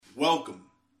Welcome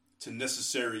to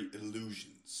Necessary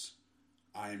Illusions.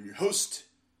 I am your host,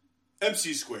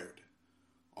 MC Squared.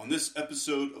 On this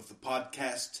episode of the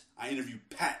podcast, I interview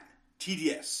Pat,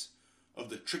 TDS, of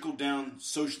the Trickle Down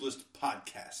Socialist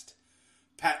Podcast.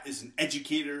 Pat is an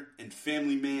educator and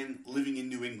family man living in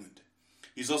New England.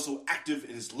 He's also active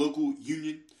in his local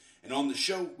union, and on the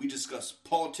show we discuss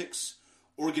politics,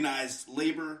 organized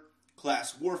labor,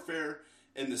 class warfare,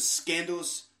 and the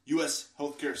scandalous U.S.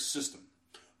 healthcare system.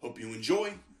 Hope you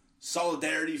enjoy.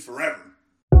 Solidarity forever.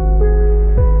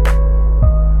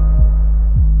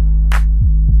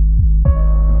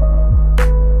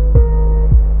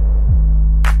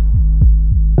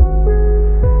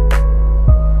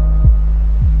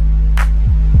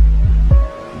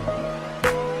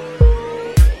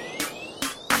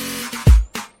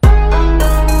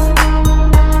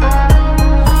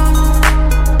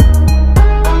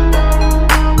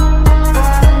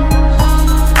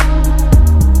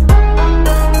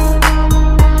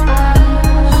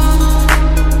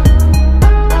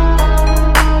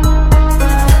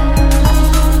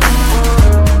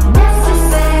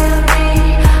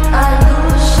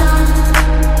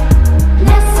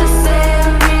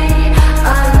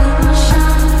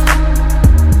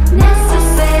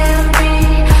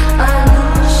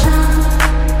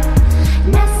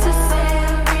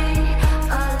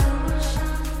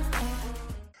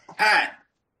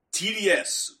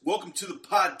 TDS, welcome to the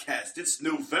podcast. It's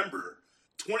November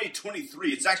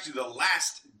 2023. It's actually the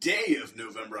last day of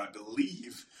November, I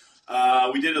believe.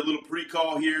 We did a little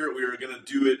pre-call here. We were going to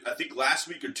do it, I think, last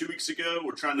week or 2 weeks ago.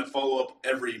 We're trying to follow up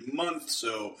every month,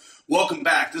 so welcome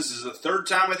back. This is the third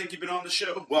time I think you've been on the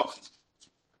show. Welcome.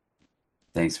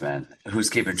 Thanks, man. Who's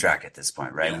keeping track at this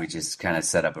point, right? Yeah. We just kind of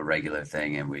set up a regular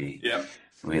thing, and we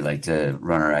like to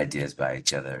run our ideas by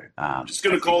each other. I'm just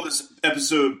going to call this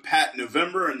episode Pat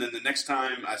November, and then the next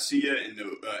time I see you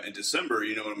in December,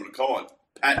 you know what I'm going to call it.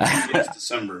 Pat TDS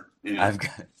December. You know?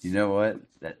 You know what?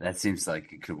 That seems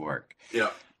like it could work.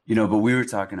 Yeah. You know, but we were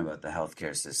talking about the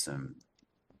healthcare system.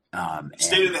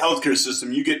 State of the healthcare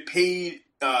system, you get paid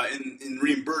and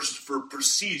reimbursed for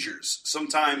procedures.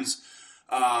 Sometimes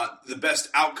the best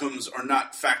outcomes are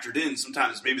not factored in.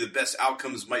 Sometimes maybe the best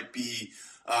outcomes might be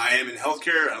I am in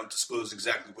healthcare. I don't disclose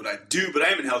exactly what I do, but I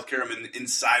am in healthcare. I'm an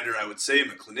insider, I would say. I'm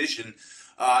a clinician.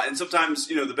 And sometimes,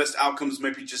 you know, the best outcomes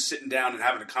might be just sitting down and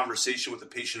having a conversation with a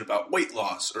patient about weight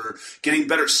loss or getting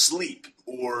better sleep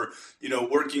or, you know,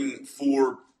 working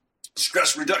for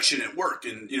stress reduction at work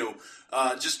and, you know,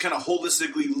 just kind of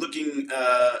holistically looking,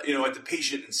 you know, at the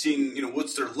patient and seeing, you know,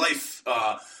 what's their life,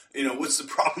 you know, what's the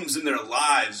problems in their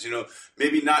lives, you know,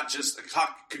 maybe not just a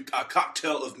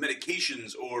cocktail of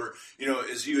medications or, you know,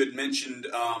 as you had mentioned,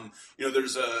 you know,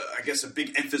 there's I guess a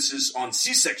big emphasis on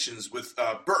C-sections with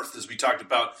birth, as we talked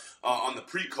about on the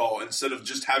pre-call, instead of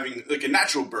just having like a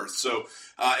natural birth. So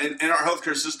in our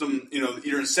healthcare system, you know,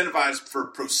 you're incentivized for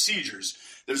procedures.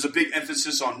 There's a big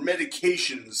emphasis on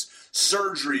medications,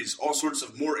 surgeries, all sorts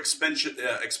of more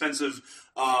expensive,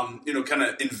 you know, kind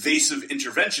of invasive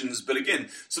interventions. But again,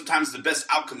 sometimes the best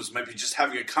outcomes might be just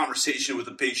having a conversation with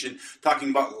a patient, talking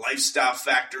about lifestyle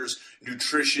factors,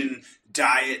 nutrition,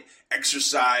 diet,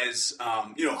 exercise,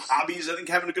 you know, hobbies. I think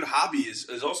having a good hobby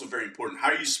is also very important. How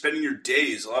are you spending your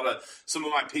days? Some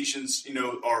of my patients, you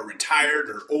know, are retired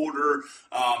or older.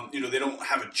 You know, they don't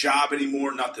have a job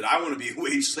anymore. Not that I want to be a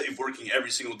wage slave working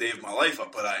every single day of my life,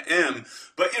 but I am.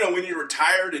 But, you know, when you're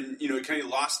retired and, you know, you kind of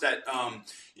lost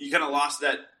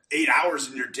that 8 hours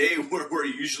in your day where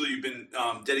usually you've been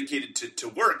dedicated to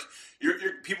work, your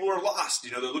people are lost.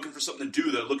 You know, they're looking for something to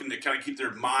do. They're looking to kind of keep their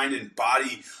mind and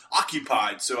body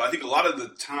occupied. So I think a lot of the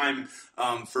time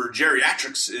for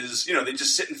geriatrics is, you know, they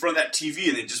just sit in front of that TV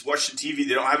and they just watch the TV.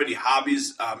 They don't have any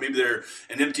hobbies. Maybe they're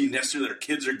an empty nester. Their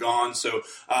kids are gone. So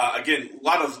again, a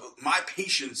lot of my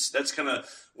patients, that's kind of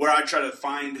where I try to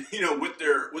find, you know, what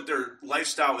their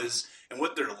lifestyle is and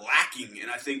what they're lacking.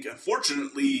 And I think,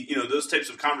 unfortunately, you know, those types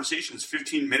of conversations,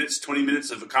 15 minutes, 20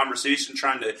 minutes of a conversation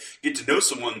trying to get to know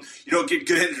someone, you don't get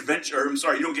good intervention,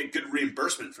 or you don't get good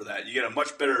reimbursement for that. You get a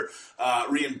much better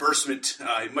reimbursement,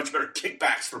 much better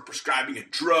kickbacks for prescribing a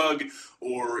drug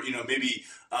or, you know, maybe,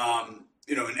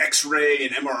 you know, an X-ray, an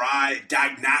MRI,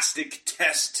 diagnostic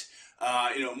test,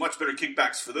 you know, much better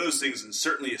kickbacks for those things. And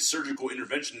certainly a surgical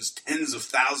intervention is tens of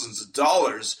thousands of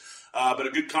dollars. But a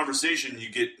good conversation you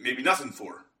get maybe nothing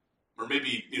for, or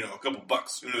maybe, you know, a couple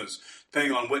bucks, who knows,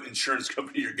 depending on what insurance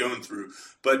company you're going through.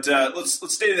 But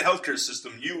let's stay in the healthcare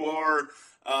system. You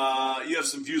have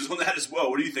some views on that as well.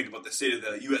 What do you think about the state of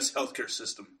the U.S. healthcare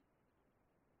system?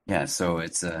 Yeah, so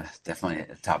it's definitely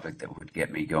a topic that would get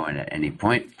me going at any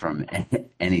point from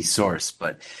any source.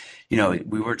 But,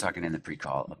 we were talking in the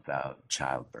pre-call about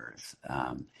childbirth.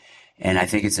 And I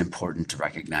think it's important to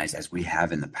recognize, as we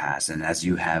have in the past, and as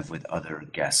you have with other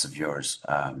guests of yours,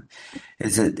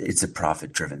 it's a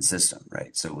profit-driven system,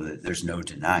 right? So there's no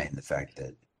denying the fact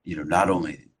that, not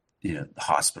only, the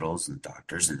hospitals and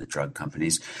doctors and the drug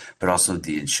companies, but also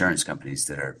the insurance companies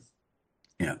that are,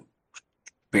 you know,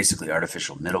 basically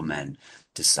artificial middlemen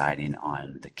deciding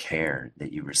on the care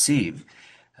that you receive.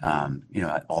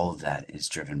 All of that is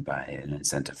driven by an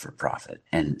incentive for profit.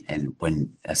 And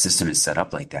when a system is set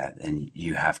up like that, then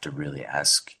you have to really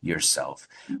ask yourself,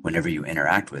 whenever you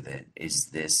interact with it, is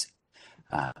this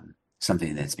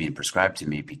something that's being prescribed to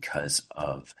me because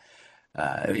of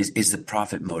is the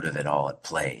profit motive at all at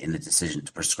play in the decision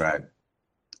to prescribe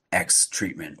X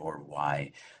treatment or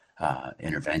Y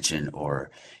intervention,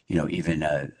 or even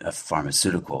a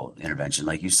pharmaceutical intervention?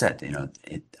 Like you said,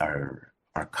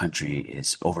 our country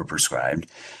is overprescribed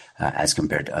as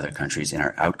compared to other countries, and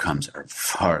our outcomes are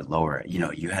far lower.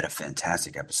 You had a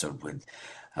fantastic episode with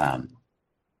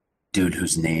dude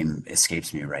whose name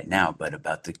escapes me right now, but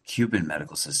about the Cuban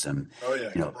medical system. Oh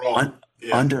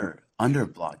yeah, under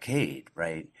blockade,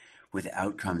 right? With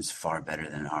outcomes far better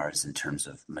than ours in terms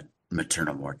of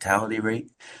maternal mortality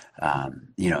rate,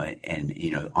 and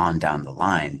on down the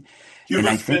line.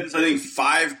 Cuba spends, I think,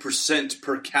 5%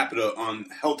 per capita on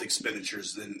health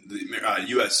expenditures than the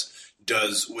U.S.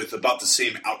 does, with about the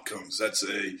same outcomes. That's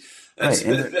a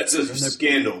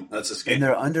scandal. That's a scandal. And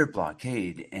they're under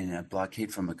blockade, and a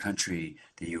blockade from a country,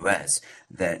 the U.S.,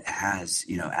 that has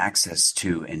access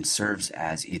to and serves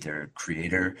as either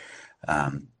creator,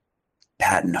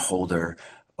 patent holder,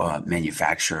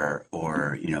 manufacturer,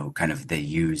 or kind of they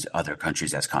use other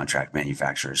countries as contract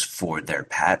manufacturers for their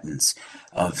patents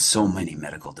of so many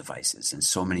medical devices and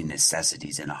so many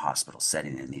necessities in a hospital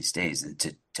setting in these days, and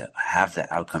to have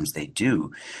the outcomes they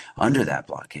do under that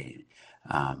blockade,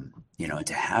 and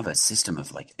to have a system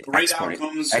of like great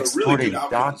outcomes, really good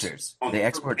outcomes. Doctors, they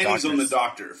export pennies doctors on the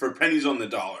doctor for pennies on the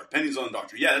dollar, pennies on the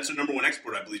doctor. Yeah, that's their number one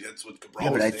export, I believe. That's what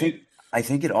Cabral was saying. I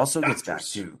think it also gets back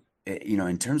to,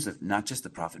 in terms of not just the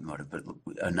profit motive, but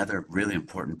another really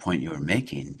important point you were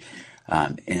making,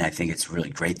 and I think it's really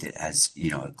great that as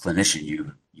a clinician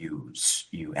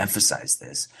you emphasize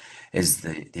this, is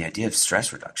the idea of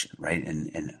stress reduction, right?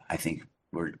 And I think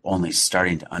we're only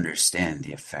starting to understand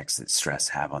the effects that stress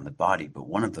have on the body, but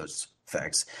one of those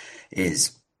effects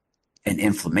is an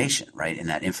inflammation, right? And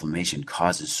that inflammation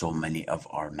causes so many of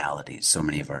our maladies, so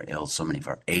many of our ills, so many of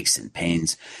our aches and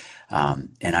pains.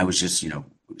 And I was just,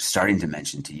 starting to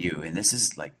mention to you, and this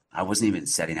is like, I wasn't even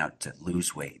setting out to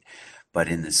lose weight, but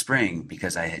in the spring,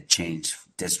 because I had changed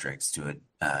districts to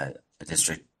a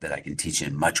district that I can teach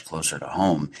in much closer to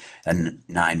home and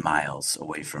 9 miles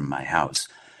away from my house,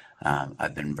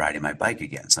 I've been riding my bike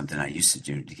again, something I used to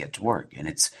do to get to work. And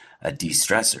it's a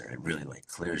de-stressor. It really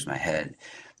clears my head.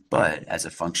 But as a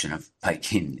function of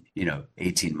biking,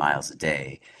 18 miles a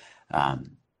day,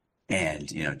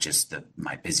 and just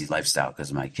my busy lifestyle because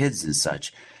of my kids and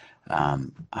such,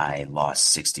 I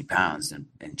lost 60 pounds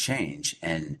and change.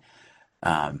 And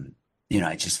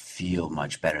I just feel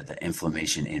much better. The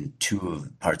inflammation in two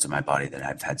of parts of my body that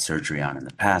I've had surgery on in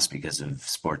the past because of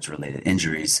sports-related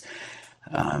injuries,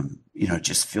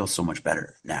 just feel so much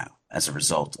better now as a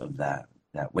result of that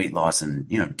weight loss and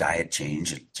diet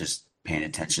change. Just paying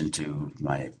attention to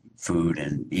my food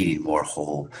and eating more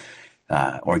whole,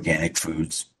 organic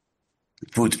foods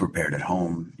prepared at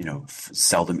home,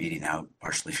 seldom eating out,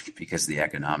 partially because of the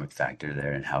economic factor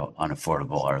there and how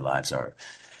unaffordable our lives are.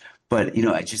 But,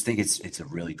 I just think it's a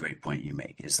really great point you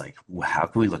make. It's like, how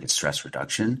can we look at stress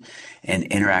reduction and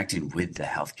interacting with the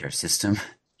healthcare system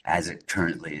as it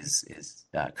currently is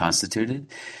constituted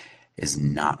is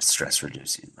not stress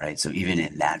reducing, right? So even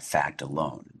in that fact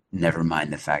alone, never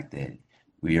mind the fact that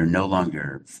we are no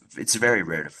longer, it's very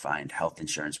rare to find health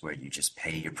insurance where you just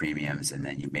pay your premiums and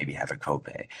then you maybe have a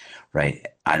copay, right?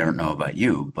 I don't know about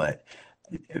you, but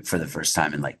for the first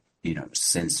time in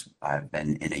since I've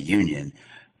been in a union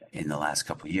in the last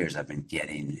couple of years, I've been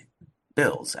getting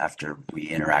bills after we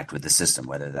interact with the system,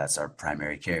 whether that's our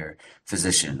primary care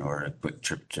physician or a quick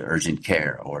trip to urgent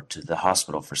care or to the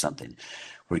hospital for something.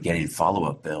 We're getting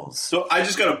follow-up bills. So I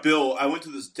just got a bill. I went to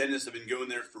this dentist. I've been going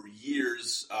there for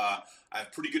years. I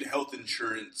have pretty good health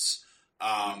insurance.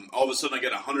 All of a sudden, I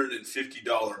get a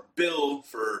 $150 bill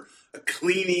for a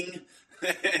cleaning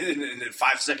and a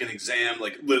 5-second exam,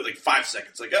 like 5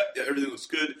 seconds. Like, everything looks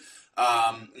good.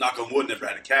 Knock on wood, never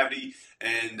had a cavity.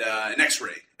 And an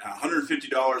X-ray.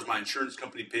 $150. My insurance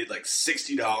company paid like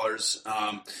 $60.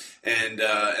 And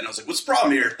I was like, what's the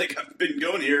problem here? Like, I've been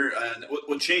going here. And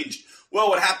what changed? Well,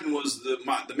 what happened was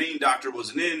the main doctor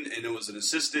wasn't in, and it was an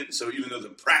assistant. So even though the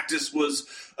practice was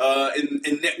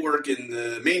in network and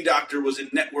the main doctor was in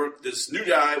network, this new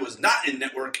guy was not in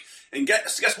network. And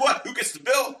guess what? Who gets the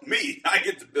bill? Me. I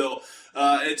get the bill.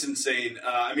 It's insane.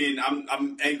 I mean,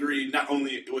 I'm angry not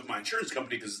only with my insurance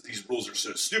company because these rules are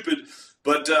so stupid,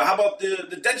 but how about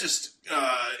the dentist?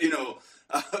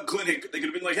 Clinic, they could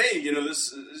have been like, hey,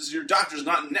 this is your doctor's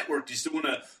not in network. Do you still want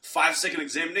a 5-second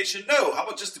examination? No. How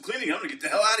about just the cleaning? I'm going to get the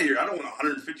hell out of here. I don't want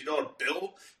a $150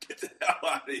 bill. Get the hell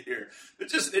out of here.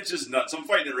 It's just nuts. I'm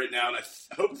fighting it right now, and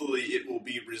hopefully it will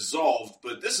be resolved.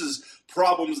 But this is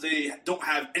problems they don't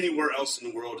have anywhere else in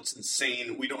the world. It's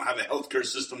insane. We don't have a healthcare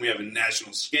system. We have a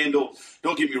national scandal.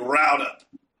 Don't get me riled up.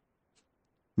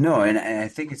 No, and I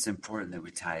think it's important that we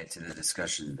tie it to the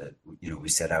discussion that we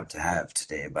set out to have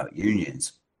today about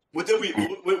unions. What did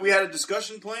we had a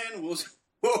discussion plan? What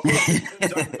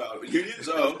talking about unions?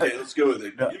 Oh, okay, let's go with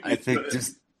it. No, I think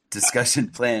this discussion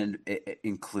plan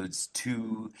includes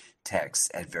 2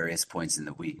 texts at various points in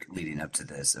the week leading up to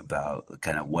this about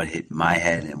kind of what hit my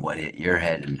head and what hit your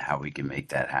head and how we can make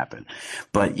that happen.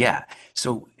 But yeah,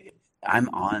 so I'm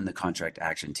on the contract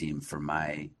action team for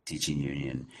my teaching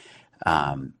union.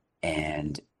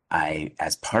 And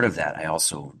as part of that, I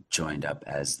also joined up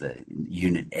as the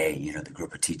Unit A, the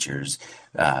group of teachers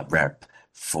rep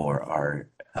for our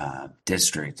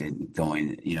district, and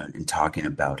going, and talking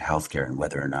about healthcare and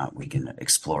whether or not we can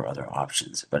explore other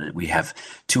options. But we have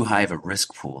too high of a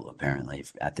risk pool, apparently,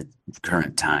 at the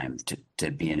current time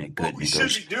to be in a good negotiation. What we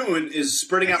should be doing is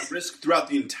spreading out risk throughout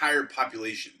the entire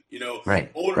population. Right.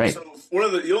 So one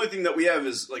of the only thing that we have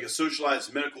is like a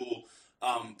socialized medical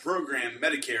program,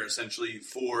 Medicare, essentially,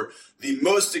 for the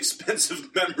most expensive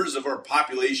members of our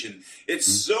population. It's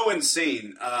so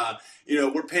insane.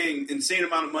 We're paying insane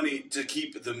amount of money to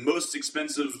keep the most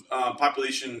expensive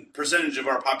percentage of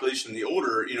our population, the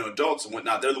older, adults and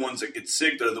whatnot. They're the ones that get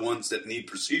sick. They're the ones that need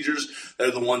procedures. They're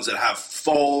the ones that have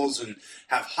falls and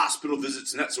have hospital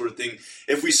visits and that sort of thing.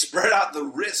 If we spread out the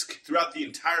risk throughout the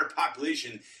entire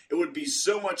population, it would be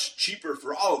so much cheaper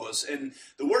for all of us. And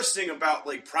the worst thing about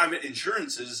like private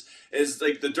insurances is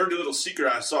like the dirty little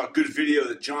secret. I saw a good video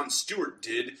that Jon Stewart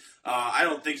did. I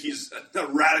don't think he's a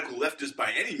radical leftist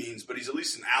by any means, but he's at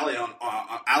least an ally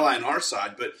on our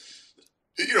side. But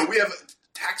we have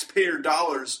taxpayer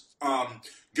dollars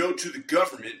go to the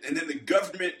government, and then the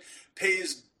government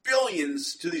pays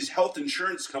billions to these health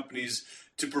insurance companies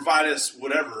to provide us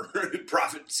whatever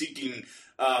profit-seeking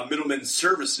middlemen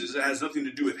services that has nothing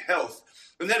to do with health.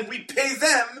 And then we pay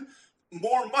them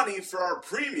more money for our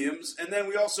premiums, and then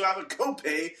we also have a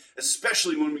copay,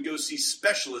 especially when we go see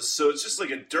specialists. So it's just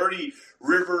like a dirty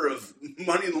river of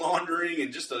money laundering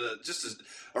and just a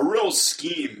real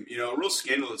scheme, a real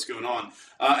scandal that's going on.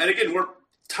 And again,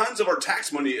 tons of our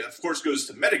tax money, of course, goes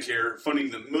to Medicare,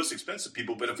 funding the most expensive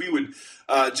people. But if we would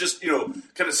just,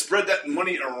 kind of spread that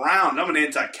money around, I'm an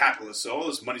anti-capitalist, so all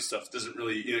this money stuff doesn't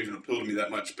really, even appeal to me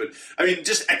that much. But I mean,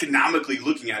 just economically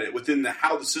looking at it within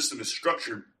how the system is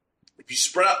structured, if you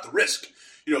spread out the risk,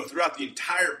 throughout the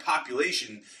entire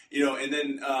population, and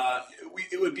then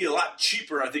it would be a lot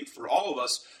cheaper, I think, for all of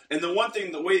us. And the one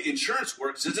thing, the way insurance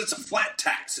works is it's a flat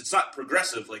tax. It's not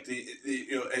progressive like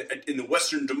in the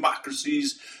Western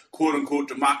democracies, quote unquote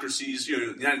democracies, the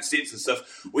United States and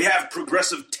stuff. We have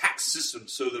progressive tax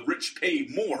systems, so the rich pay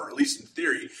more, at least in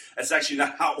theory. That's actually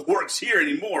not how it works here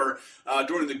anymore.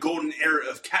 During the golden era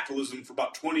of capitalism for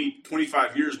about 20,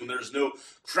 25 years, when there's no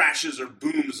crashes or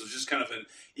booms, it was just kind of an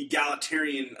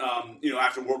egalitarian,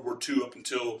 after World War II up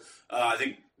until I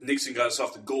think Nixon got us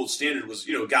off the gold standard, was,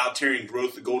 egalitarian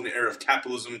growth, the golden era of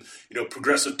capitalism,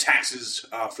 progressive taxes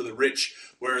for the rich,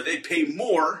 where they pay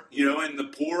more, and the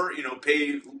poor,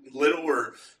 pay little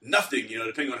or nothing,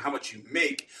 depending on how much you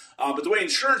make. But the way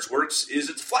insurance works is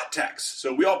it's a flat tax.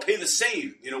 So we all pay the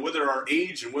same, whether our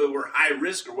age and whether we're high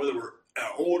risk or whether we're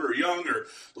old or young or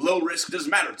low risk, it doesn't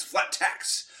matter. It's flat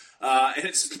tax. And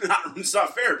it's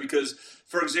not fair because,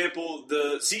 for example,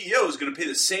 the CEO is going to pay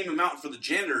the same amount for the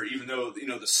janitor, even though,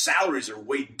 the salaries are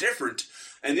way different.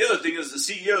 And the other thing is the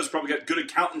CEO's probably got good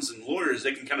accountants and lawyers.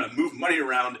 They can kind of move money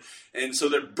around, and so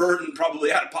their burden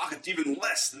probably out of pocket even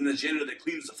less than the janitor that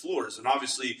cleans the floors. And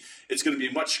obviously, it's going to be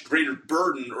a much greater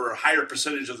burden or a higher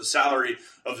percentage of the salary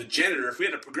of the janitor. If we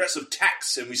had a progressive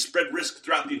tax and we spread risk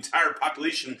throughout the entire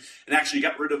population and actually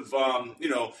got rid of,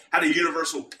 had a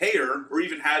universal payer, or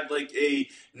even had like a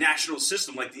national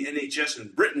system like the NHS in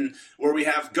Britain, where we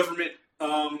have government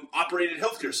operated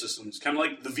healthcare systems, kind of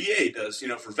like the VA does,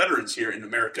 for veterans here in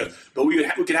America. But we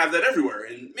could have that everywhere,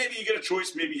 and maybe you get a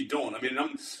choice, maybe you don't. I mean,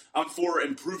 I'm for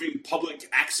improving public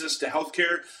access to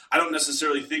healthcare. I don't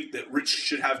necessarily think that rich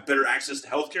should have better access to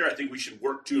healthcare. I think we should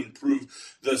work to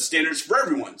improve the standards for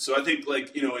everyone. So I think,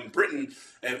 in Britain,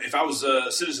 if I was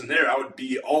a citizen there, I would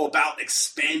be all about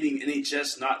expanding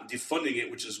NHS, not defunding it,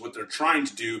 which is what they're trying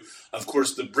to do. Of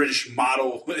course, the British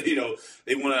model,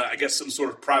 they want to, I guess, some sort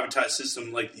of privatized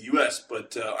system like the U.S.,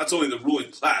 but that's only the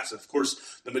ruling class. Of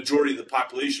course, the majority of the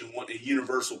population want a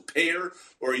universal payer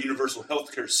or a universal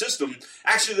healthcare system.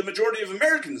 Actually, the majority of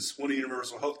Americans want a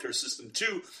universal healthcare system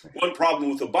too. One problem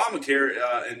with Obamacare,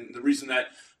 and the reason that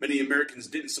many Americans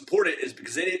didn't support it is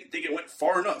because they didn't think it went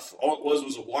far enough. All it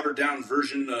was a watered-down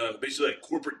version, basically a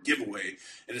corporate giveaway.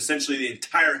 And essentially the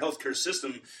entire healthcare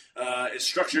system is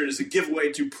structured as a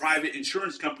giveaway to private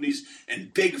insurance companies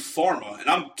and big pharma. And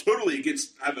I'm totally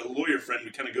against, I have a lawyer friend,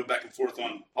 we kind of go back and forth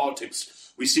on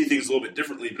politics. We see things a little bit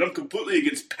differently, but I'm completely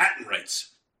against patent rights.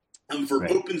 For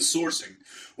open sourcing.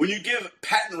 When you give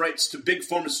patent rights to big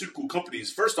pharmaceutical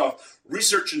companies, first off,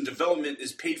 research and development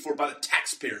is paid for by the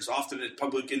taxpayers, often at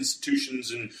public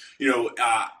institutions and,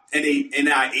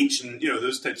 NIH and,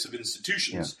 those types of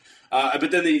institutions. Yeah.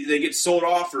 But then they get sold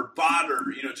off or bought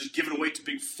or, just given away to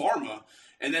big pharma.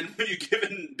 And then when you're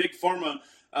giving big pharma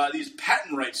these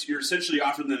patent rights, you're essentially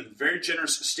offering them very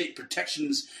generous state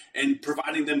protections and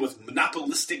providing them with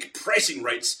monopolistic pricing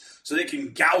rights so they can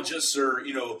gouge us or,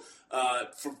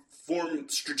 form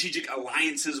strategic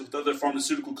alliances with other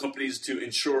pharmaceutical companies to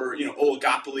ensure,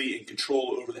 oligopoly and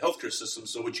control over the healthcare system.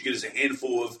 So what you get is a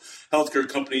handful of healthcare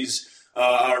companies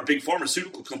or big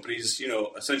pharmaceutical companies,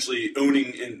 essentially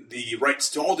owning the rights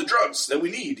to all the drugs that we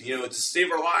need, to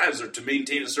save our lives or to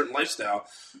maintain a certain lifestyle.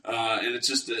 And it's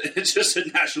just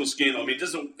a national scandal. I mean,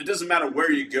 it doesn't matter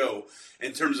where you go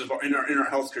in terms of in our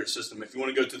healthcare system. If you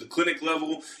want to go to the clinic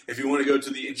level, if you want to go to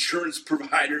the insurance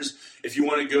providers, if you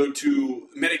want to go to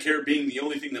Medicare being the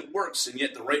only thing that works, and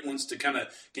yet the right wants to kind of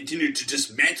continue to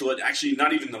dismantle it. Actually,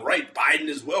 not even the right. Biden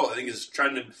as well, I think,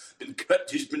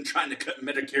 he's been trying to cut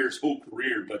Medicare's whole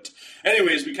career. But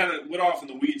anyways, we kind of went off in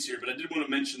the weeds here, but I did want to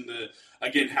mention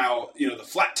how the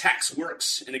flat tax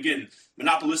works, and again,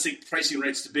 monopolistic pricing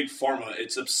rights to big pharma.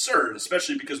 It's absurd,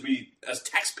 especially because we, as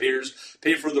taxpayers,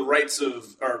 pay for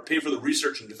the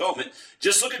research and development.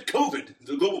 Just look at COVID.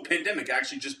 The global pandemic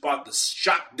actually just bought the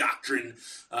shock doctrine.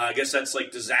 I guess that's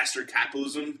like disaster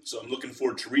capitalism. So I'm looking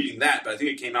forward to reading that. But I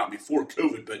think it came out before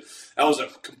COVID. But that was a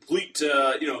complete,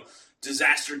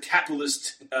 disaster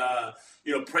capitalist,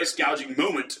 price gouging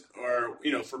moment, or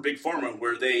for big pharma,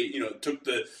 where they took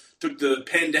the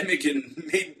pandemic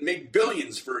and made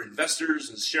billions for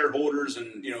investors and shareholders,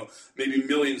 and maybe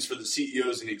millions for the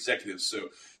CEOs and executives. So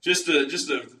just a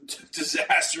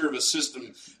disaster of a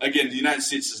system. Again, the United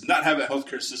States does not have a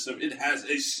healthcare system; it has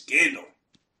a scandal.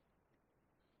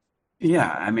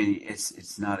 Yeah, I mean,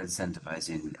 it's not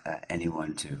incentivizing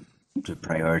anyone to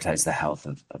prioritize the health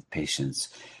of patients.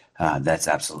 That's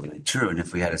absolutely true. And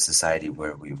if we had a society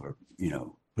where we were,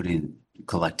 putting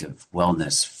collective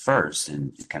wellness first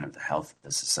and kind of the health of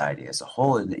the society as a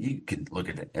whole, and you can look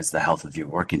at it as the health of your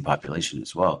working population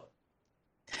as well,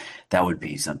 that would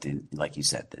be something, like you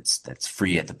said, that's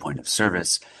free at the point of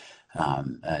service,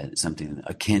 something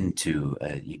akin to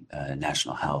a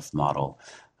national health model,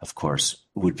 of course,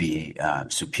 would be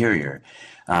superior.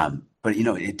 But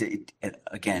it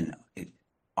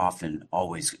often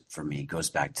always for me goes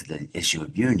back to the issue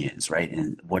of unions, right?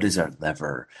 And what is our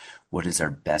lever? What is our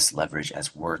best leverage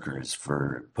as workers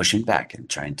for pushing back and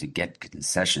trying to get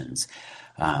concessions?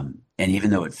 And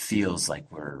even though it feels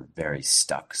like we're very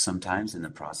stuck sometimes in the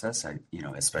process,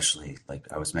 especially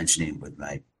like I was mentioning with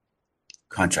my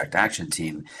contract action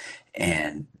team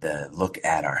and the look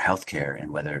at our healthcare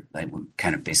and whether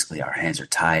kind of basically our hands are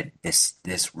tied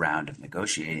this round of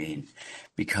negotiating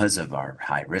because of our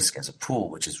high risk as a pool,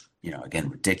 which is, again,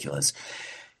 ridiculous.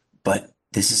 But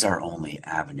this is our only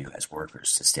avenue as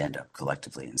workers to stand up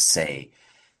collectively and say,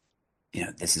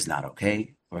 this is not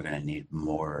okay. We're going to need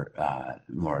more of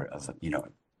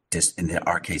in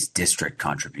our case, district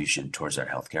contribution towards our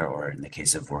healthcare, or in the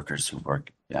case of workers who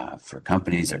work for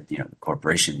companies, or the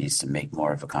corporation needs to make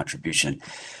more of a contribution.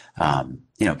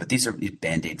 But these are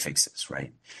Band-Aid fixes,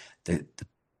 right? The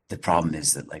problem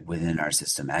is that, like, within our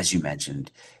system, as you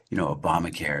mentioned,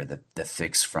 Obamacare, the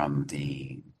fix from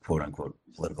the quote unquote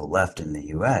political left in the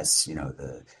U.S.,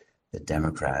 the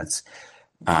Democrats,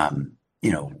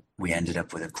 we ended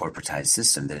up with a corporatized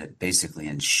system that it basically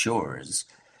ensures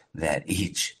that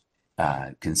each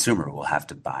consumer will have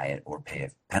to buy it or pay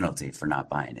a penalty for not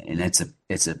buying it. And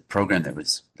it's a program that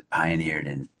was pioneered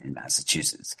in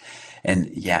Massachusetts. And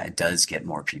yeah, it does get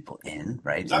more people in,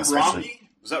 right? Was that Romney?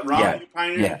 Was that Romney who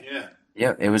pioneered it? Yeah.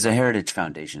 Yeah, it was a Heritage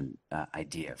Foundation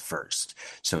idea first.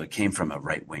 So it came from a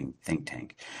right-wing think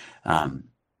tank. And,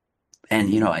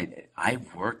 I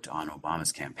worked on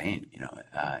Obama's campaign,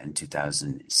 in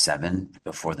 2007,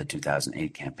 before the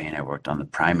 2008 campaign. I worked on the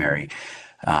primary.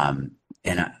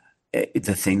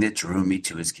 The thing that drew me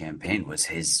to his campaign was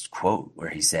his quote where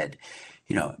he said,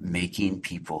 making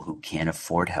people who can't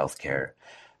afford healthcare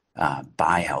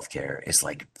buy healthcare is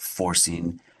like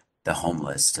forcing the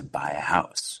homeless to buy a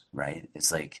house, right?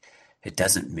 It's like it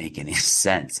doesn't make any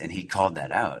sense. And he called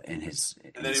that out in his.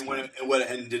 And then he went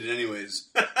ahead and did it anyways.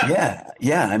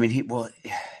 Yeah. I mean,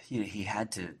 he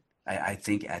had to. I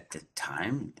think at the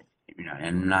time, and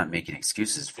I'm not making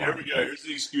excuses for him. Here we go. Here's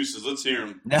the excuses. Let's hear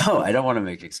them. No, I don't want to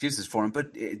make excuses for him.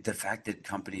 But the fact that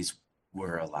companies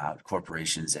were allowed,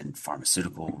 corporations and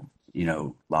pharmaceutical,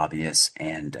 lobbyists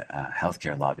and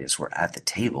healthcare lobbyists were at the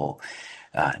table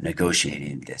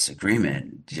negotiating this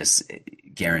agreement just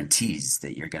guarantees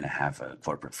that you're going to have a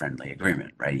corporate-friendly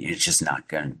agreement, right? It's just not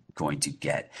going to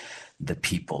get the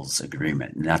people's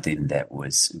agreement. Nothing that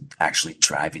was actually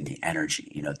driving the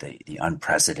energy, the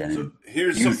unprecedented so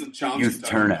here's something youth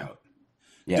turnout.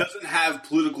 Yeah. Doesn't have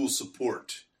political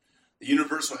support. The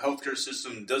universal healthcare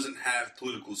system doesn't have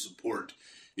political support.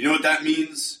 You know what that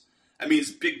means? That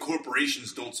means big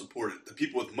corporations don't support it. The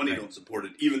people with money don't support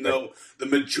it, even though the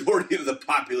majority of the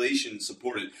population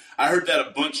support it. I heard that a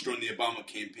bunch during the Obama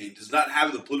campaign. Does not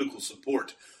have the political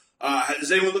support.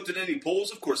 Has anyone looked at any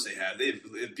polls? Of course they have. They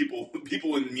have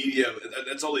people in media.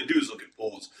 That's all they do is look at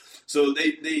polls. So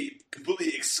they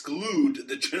completely exclude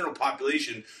the general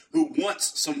population who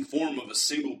wants some form of a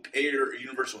single payer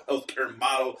universal health care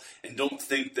model and don't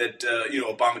think that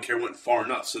Obamacare went far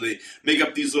enough. So they make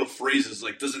up these little phrases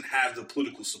like doesn't have the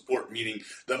political support, meaning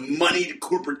the moneyed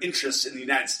corporate interests in the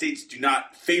United States do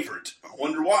not favor it. I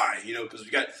wonder why, because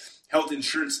we got health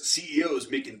insurance CEOs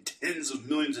making tens of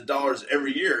millions of dollars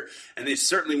every year, and they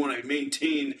certainly want to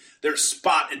maintain their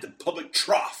spot at the public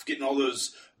trough, getting all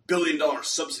those billion-dollar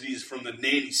subsidies from the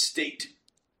nanny state.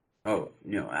 Oh,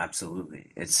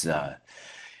 absolutely. It's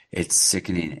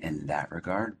sickening in that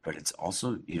regard, but it's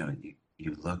also, you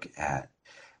look at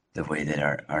the way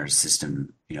that our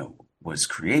system, was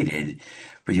created,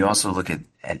 but you also look at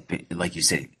like you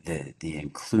say, the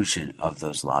inclusion of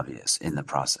those lobbyists in the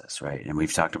process, right? And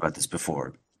we've talked about this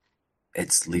before.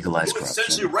 It's legalized corruption.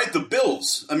 Essentially write the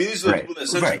bills. I mean, these are the people that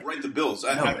essentially write the bills.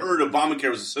 I heard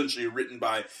Obamacare was essentially written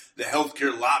by the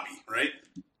healthcare lobby, right?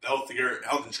 The health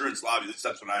insurance lobby. At least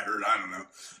that's what I heard. I don't know.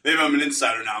 Maybe I'm an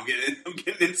insider now. I'm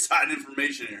getting inside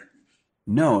information here.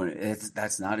 No,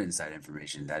 that's not inside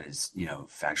information. That is,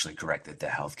 factually correct that the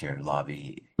healthcare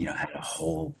lobby, had a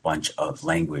whole bunch of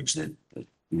language that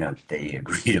they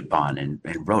agreed upon and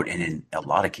wrote. And in a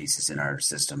lot of cases in our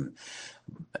system,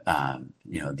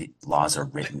 the laws are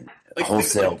written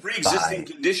wholesale like pre-existing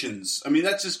conditions. I mean,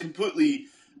 that's just completely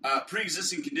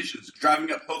pre-existing conditions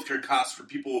driving up healthcare costs for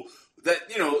people that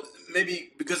maybe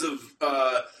because of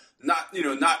not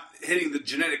hitting the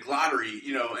genetic lottery,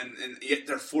 and yet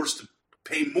they're forced to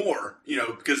pay more,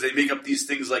 because they make up these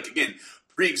things like, again,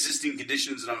 pre-existing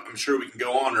conditions, and I'm sure we can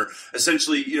go on, or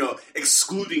essentially,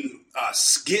 excluding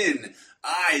skin,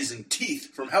 eyes, and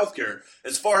teeth from healthcare.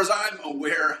 As far as I'm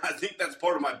aware, I think that's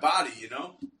part of my body,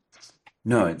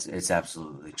 No, it's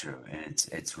absolutely true, and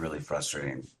it's really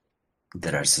frustrating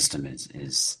that our system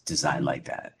is designed like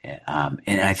that.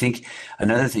 And I think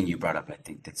another thing you brought up, I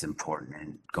think that's important,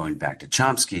 and going back to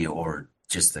Chomsky or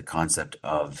just the concept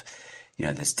of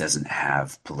this doesn't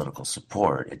have political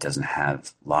support. It doesn't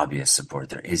have lobbyist support.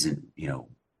 There isn't,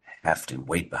 heft and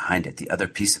weight behind it. The other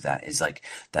piece of that is like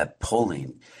that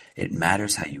polling. It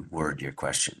matters how you word your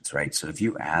questions, right? So if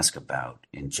you ask about,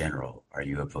 in general, are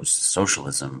you opposed to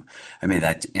socialism? I mean,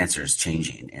 that answer is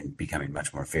changing and becoming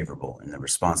much more favorable in the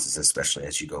responses, especially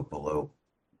as you go below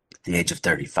the age of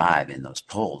 35 in those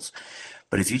polls.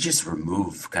 But if you just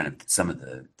remove kind of some of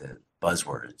the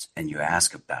buzzwords and you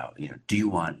ask about, do you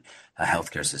want a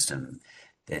healthcare system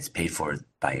that's paid for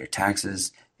by your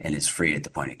taxes and is free at the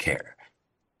point of care?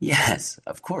 Yes,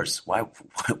 of course.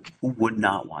 Who would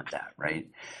not want that, right?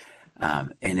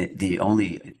 The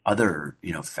only other,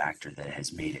 factor that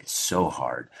has made it so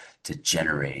hard to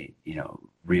generate,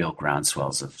 real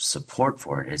groundswells of support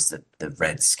for it is the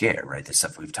Red Scare, right? The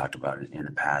stuff we've talked about in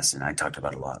the past, and I talked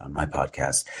about a lot on my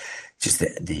podcast, just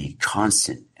the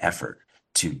constant effort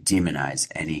to demonize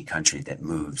any country that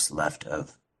moves left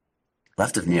of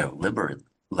neoliberal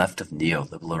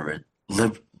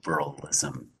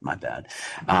ruralism, my bad.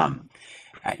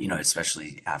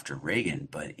 Especially after Reagan,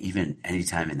 but even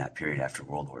anytime in that period after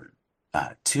World War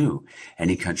II,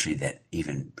 any country that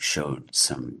even showed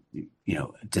some,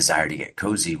 desire to get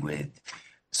cozy with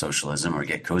socialism or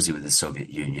get cozy with the Soviet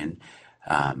Union,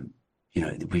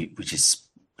 we just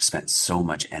spent so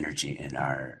much energy in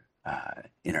our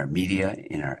media,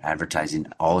 in our advertising,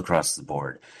 all across the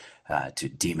board, to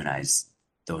demonize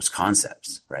those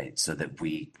concepts, right? So that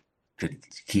we could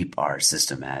keep our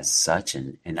system as such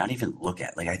and not even look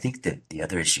at, like, I think that the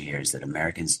other issue here is that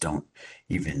Americans don't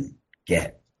even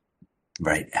get,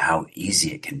 right, how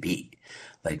easy it can be.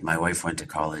 Like, my wife went to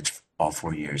college all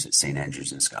 4 years at St.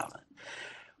 Andrews in Scotland.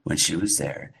 When she was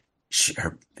there,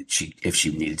 if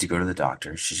she needed to go to the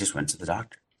doctor, she just went to the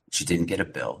doctor. She didn't get a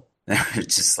bill.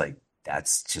 It's just like,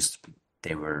 that's just,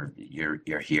 you're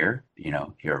here,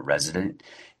 you're a resident.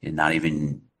 You're not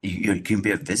even, you can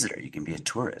be a visitor, you can be a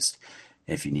tourist.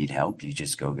 If you need help, you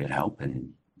just go get help,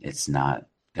 and it's not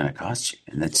going to cost you.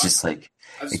 And that's just like,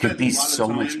 it could be so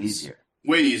much easier.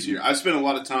 Way easier. I've spent a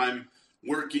lot of time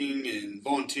working and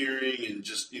volunteering and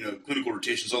just, clinical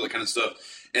rotations, all that kind of stuff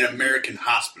in American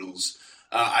hospitals.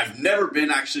 I've never been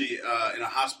actually in a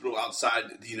hospital outside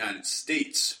the United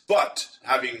States, but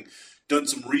having done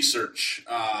some research,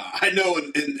 I know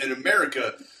in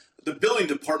America, the billing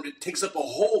department takes up a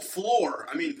whole floor.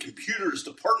 I mean, computers,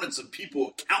 departments of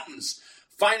people, accountants,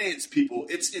 finance people.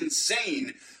 It's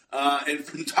insane. And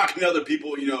from talking to other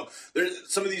people,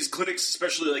 there's some of these clinics,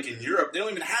 especially like in Europe, they don't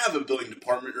even have a billing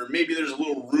department, or maybe there's a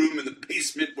little room in the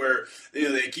basement where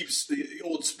they keep the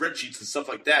old spreadsheets and stuff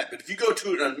like that. But if you go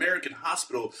to an American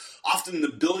hospital, often the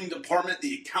billing department,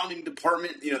 the accounting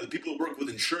department, the people that work with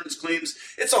insurance claims,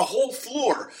 it's a whole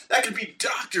floor. That could be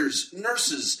doctors,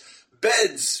 nurses,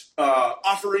 beds,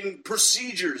 offering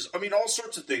procedures. I mean, all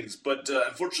sorts of things. But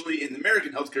unfortunately, in the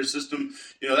American healthcare system,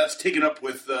 that's taken up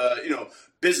with,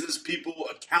 business people,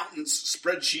 accountants,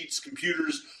 spreadsheets,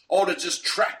 computers, all to just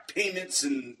track payments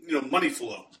and, money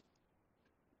flow.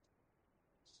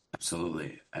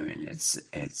 Absolutely. I mean,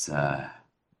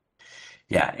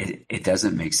 it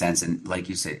doesn't make sense. And like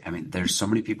you say, I mean, there's so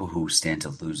many people who stand to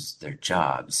lose their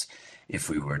jobs if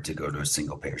we were to go to a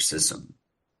single payer system.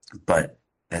 But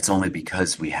that's only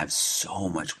because we have so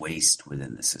much waste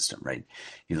within the system, right?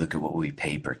 You look at what we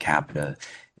pay per capita,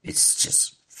 it's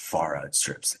just far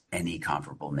outstrips any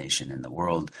comparable nation in the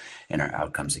world, and our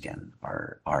outcomes again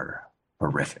are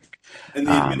horrific. And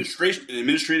the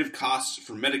administrative costs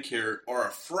for Medicare are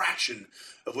a fraction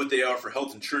of what they are for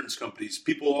health insurance companies.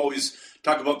 People always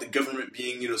talk about the government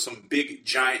being, some big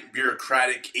giant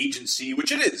bureaucratic agency,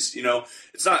 which it is.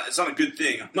 It's not a good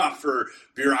thing. I'm not for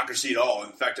bureaucracy at all.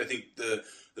 In fact, I think the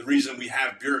reason we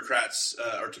have bureaucrats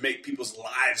are to make people's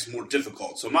lives more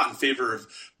difficult. So I'm not in favor of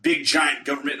big, giant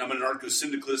government. I'm an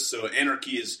anarcho-syndicalist, so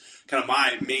anarchy is kind of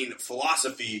my main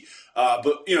philosophy.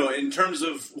 But, in terms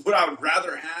of what I would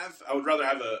rather have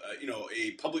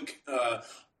a public,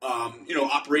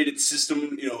 operated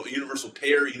system, a universal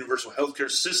payer, universal healthcare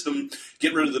system,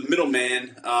 get rid of the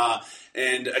middleman.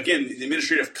 And again, the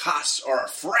administrative costs are a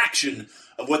fraction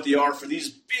of what they are for these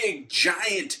big,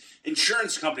 giant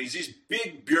insurance companies, these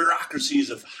big bureaucracies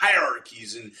of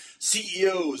hierarchies and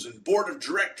CEOs and board of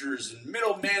directors and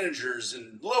middle managers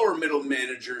and lower middle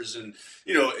managers and,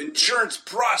 insurance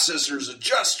processors,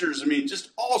 adjusters. I mean, just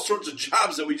all sorts of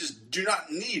jobs that we just do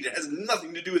not need. It has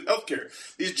nothing to do with healthcare.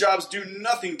 These jobs do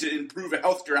nothing to improve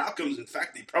healthcare outcomes. In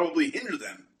fact, they probably hinder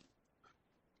them.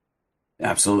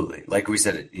 Absolutely. Like we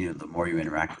said, the more you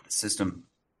interact with the system,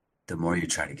 the more you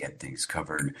try to get things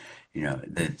covered.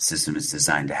 The system is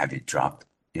designed to have you drop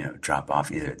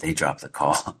off. Either they drop the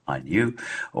call on you,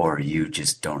 or you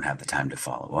just don't have the time to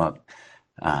follow up.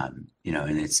 And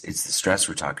it's the stress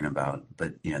we're talking about.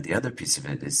 But the other piece of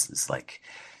it is like,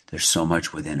 there's so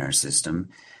much within our system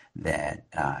that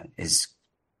is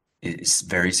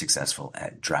very successful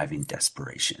at driving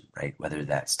desperation, right? Whether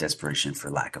that's desperation for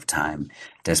lack of time,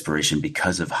 desperation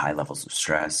because of high levels of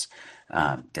stress,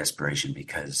 desperation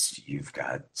because you've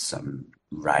got some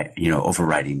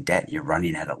overriding debt. You're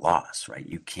running at a loss, right?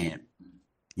 You can't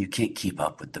keep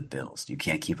up with the bills. You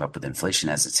can't keep up with inflation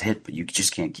as it's hit, but you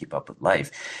just can't keep up with life.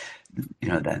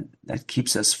 That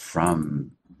keeps us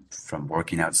from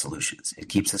working out solutions. It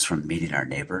keeps us from meeting our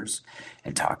neighbors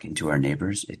and talking to our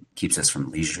neighbors. It keeps us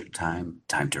from leisure time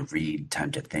to read,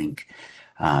 time to think.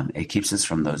 It keeps us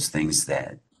from those things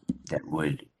that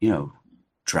would,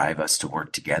 drive us to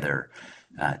work together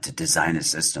to design a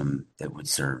system that would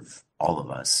serve all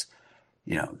of us,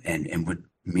 and would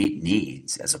meet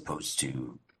needs as opposed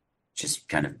to just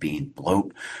kind of being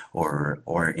bloat,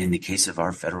 or in the case of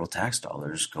our federal tax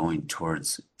dollars, going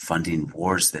towards funding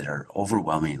wars that are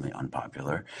overwhelmingly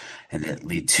unpopular and that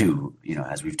lead to,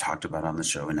 as we've talked about on the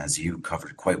show and as you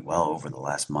covered quite well over the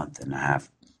last month and a half,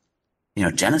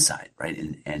 genocide, right?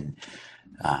 And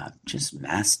just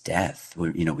mass death.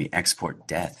 We export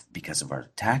death because of our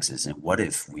taxes. And what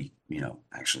if we,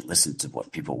 actually listened to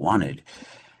what people wanted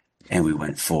and we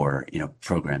went for,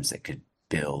 programs that could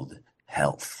build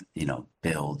health,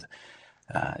 build,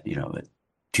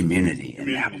 community.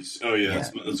 Communities. Oh yeah, yeah.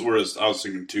 That's where I was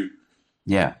thinking too.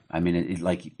 Yeah, I mean,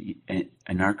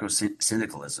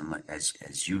 anarcho-syndicalism,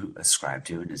 as you ascribe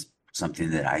to, and is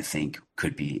something that I think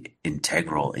could be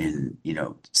integral in,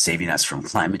 saving us from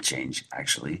climate change,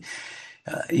 actually,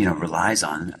 relies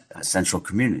on a central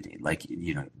community, like,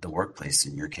 the workplace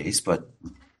in your case, but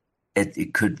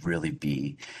it could really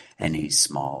be any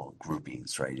small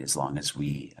groupings, right? As long as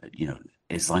we,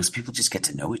 as long as people just get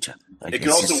to know each other. Like, it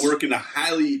could also work in a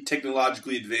highly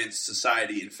technologically advanced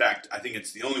society. In fact, I think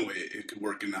it's the only way it could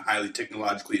work in a highly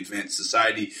technologically advanced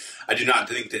society. I do not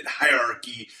think that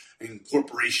hierarchy and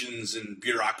corporations and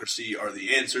bureaucracy are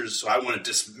the answers. So I want to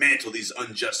dismantle these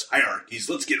unjust hierarchies.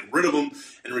 Let's get rid of them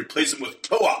and replace them with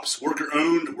co-ops,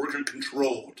 worker-owned,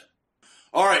 worker-controlled.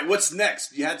 All right, what's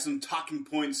next? You had some talking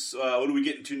points. What do we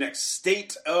get into next?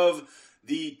 State of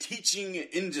the teaching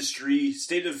industry,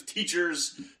 state of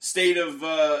teachers, state of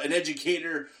an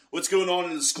educator. What's going on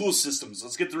in the school systems?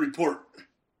 Let's get the report.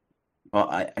 Well,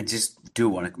 I just do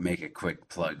want to make a quick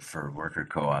plug for worker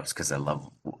co-ops because I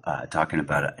love talking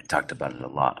about it. I talked about it a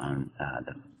lot on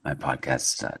my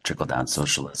podcast, Trickle Down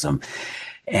Socialism.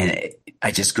 And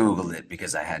I just Googled it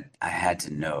because I had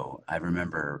to know. I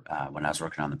remember when I was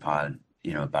working on the pod,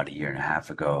 about a year and a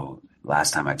half ago,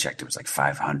 last time I checked, it was like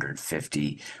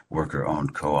 550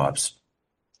 worker-owned co-ops.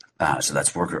 So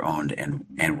that's worker-owned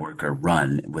and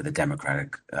worker-run with a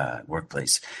democratic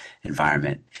workplace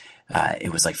environment.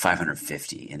 It was like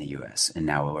 550 in the U.S., and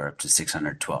now we're up to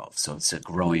 612. So it's a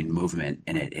growing movement,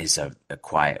 and it is a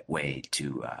quiet way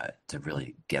to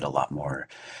really get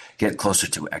closer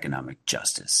to economic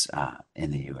justice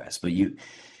in the U.S. But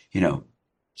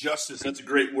justice, that's a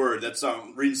great word. That's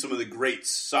reading some of the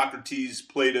greats, Socrates,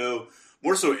 Plato,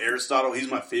 more so Aristotle. He's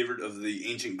my favorite of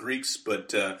the ancient Greeks,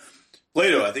 but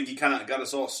Plato, I think he kind of got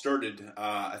us all started.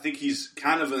 I think he's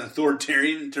kind of an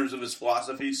authoritarian in terms of his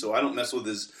philosophy, so I don't mess with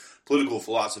his political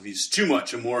philosophies too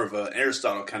much. I'm more of an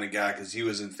Aristotle kind of guy because he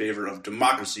was in favor of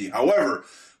democracy. However,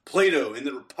 Plato in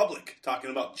the Republic,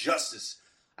 talking about justice,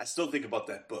 I still think about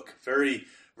that book. Very,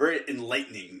 very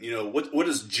enlightening. What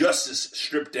is justice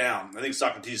stripped down? I think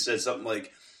Socrates said something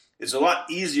like, it's a lot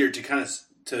easier to kind of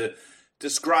to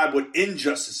describe what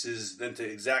injustice is than to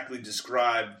exactly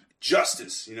describe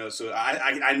justice. So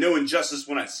I know injustice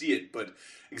when I see it, but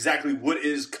exactly what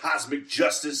is cosmic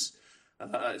justice?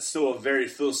 It's still a very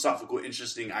philosophical,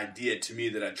 interesting idea to me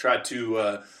that I try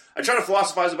to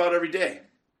philosophize about every day.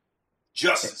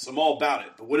 Justice, I'm all about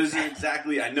it. But what is it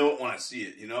exactly? I know it when I see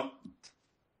it,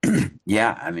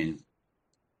 Yeah, I mean,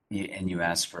 and you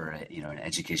asked for an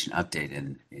education update,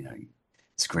 and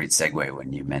it's a great segue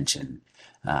when you mention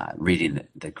reading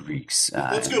the Greeks.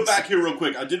 Let's go back here real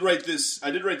quick. I did write this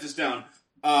down.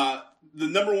 The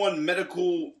medical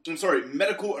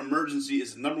emergency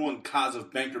is the number one cause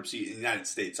of bankruptcy in the United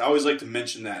States. I always like to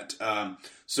mention that.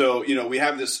 So we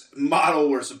have this model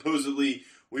where supposedly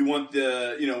we want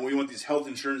these health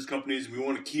insurance companies, and we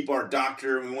want to keep our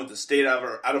doctor, and we want the state out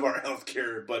of our health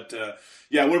care. But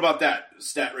what about that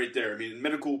stat right there? I mean,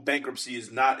 medical bankruptcy is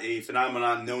not a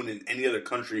phenomenon known in any other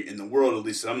country in the world, at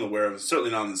least that I'm aware of. It's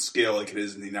certainly not on the scale like it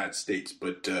is in the United States.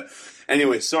 But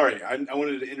anyway, sorry, I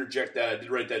wanted to interject that. I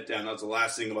did write that down. That was the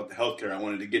last thing about the healthcare I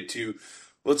wanted to get to.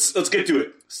 Let's get to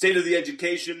it. State of the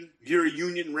education. You're a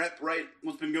union rep, right?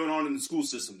 What's been going on in the school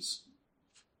systems?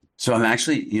 So I'm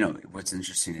actually, what's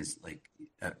interesting is like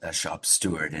a shop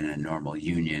steward in a normal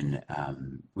union.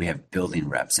 We have building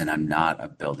reps, and I'm not a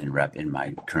building rep in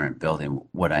my current building.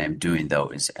 What I am doing though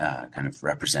is kind of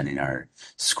representing our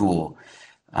school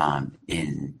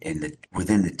within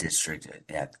the district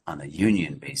on a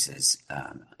union basis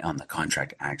on the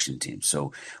contract action team.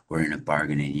 So we're in a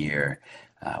bargaining year.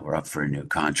 We're up for a new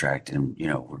contract, and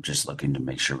we're just looking to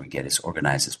make sure we get as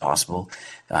organized as possible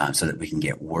so that we can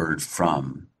get word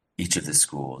from each of the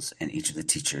schools and each of the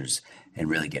teachers and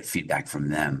really get feedback from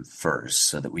them first,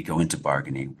 so that we go into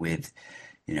bargaining with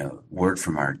word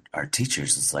from our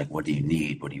teachers. It's like, what do you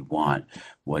need? What do you want?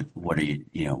 What are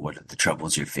what are the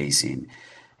troubles you're facing?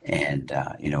 And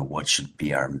what should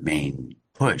be our main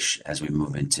push as we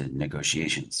move into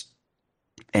negotiations?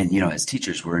 And as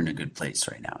teachers, we're in a good place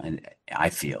right now, and I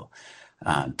feel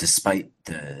despite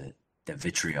the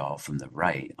vitriol from the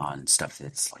right on stuff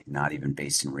that's like not even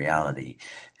based in reality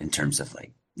in terms of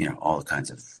like, all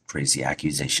kinds of crazy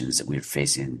accusations that we're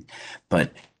facing.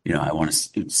 But, I want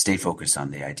to stay focused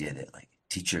on the idea that like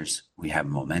teachers, we have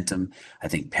momentum. I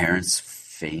think parents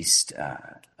faced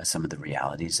some of the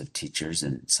realities of teachers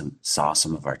and saw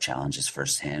some of our challenges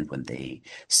firsthand when they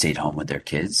stayed home with their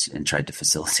kids and tried to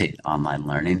facilitate online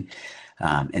learning.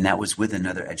 And that was with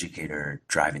another educator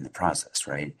driving the process,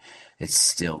 right? It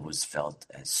still was felt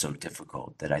as so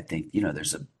difficult that I think,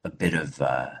 there's a bit of,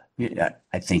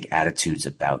 I think, attitudes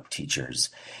about teachers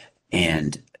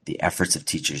and the efforts of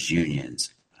teachers'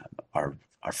 unions are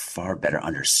far better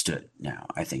understood now,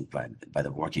 I think, by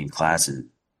the working class and,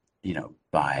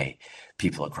 by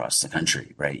people across the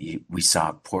country, right? We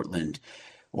saw Portland,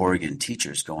 Oregon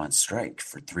teachers go on strike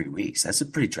for 3 weeks. That's a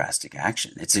pretty drastic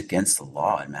action. It's against the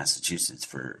law in Massachusetts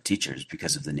for teachers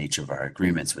because of the nature of our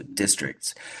agreements with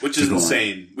districts. Which is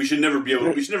insane. We should never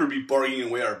be bargaining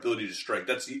away our ability to strike.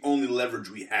 That's the only leverage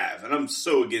we have. And I'm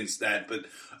so against that. But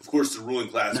of course, the ruling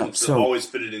class wants to always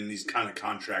fit it in these kind of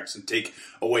contracts and take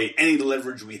away any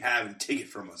leverage we have and take it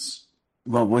from us.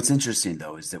 Well, what's interesting,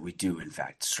 though, is that we do, in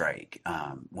fact, strike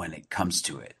when it comes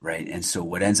to it, right? And so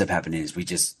what ends up happening is we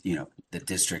just, the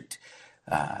district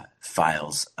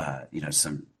files,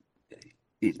 some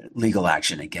legal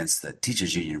action against the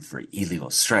teachers union for illegal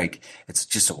strike. It's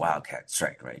just a wildcat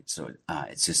strike, right? So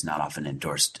it's just not often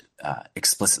endorsed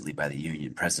explicitly by the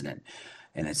union president,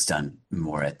 and it's done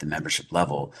more at the membership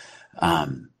level.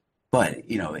 But,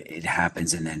 it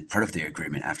happens, and then part of the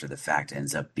agreement after the fact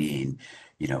ends up being,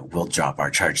 we'll drop our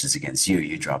charges against you,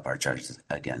 you drop our charges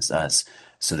against us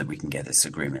so that we can get this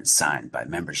agreement signed by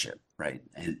membership, right?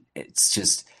 And it's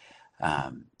just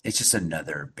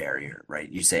another barrier, right?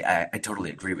 You say, I totally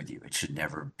agree with you. It should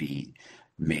never be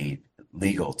made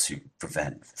legal to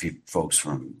prevent folks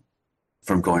from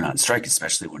going on strike,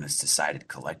 especially when it's decided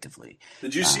collectively.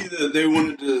 Did you see that they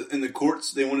wanted to, in the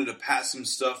courts, they wanted to pass some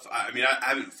stuff? I mean, I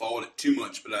haven't followed it too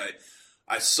much, but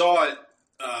I saw it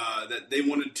that they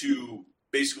wanted to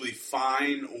basically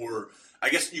fine, or I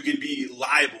guess you can be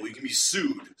liable, you can be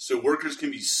sued. So workers can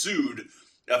be sued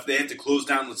if they have to close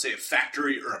down, let's say, a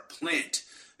factory or a plant.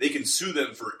 They can sue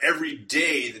them for every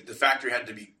day that the factory had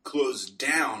to be closed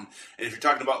down. And if you're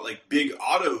talking about like big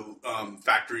auto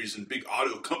factories and big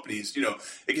auto companies,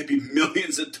 it could be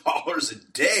millions of dollars a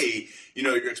day,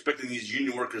 you're expecting these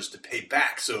union workers to pay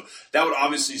back. So that would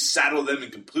obviously saddle them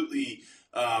and completely,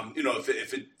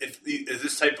 if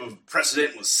this type of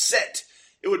precedent was set,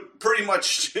 it would pretty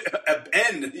much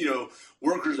end,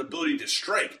 workers' ability to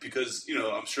strike, because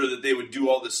I'm sure that they would do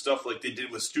all this stuff like they did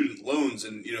with student loans,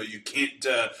 and you can't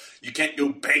go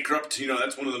bankrupt.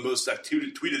 That's one of the most. I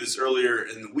tweeted this earlier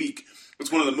in the week.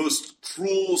 It's one of the most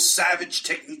cruel, savage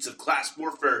techniques of class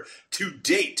warfare to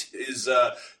date is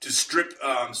to strip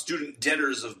student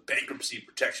debtors of bankruptcy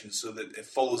protection so that it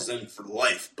follows them for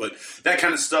life. But that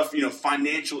kind of stuff,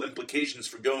 financial implications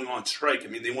for going on strike. I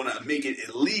mean, they want to make it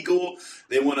illegal.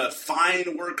 They want to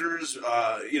fine workers,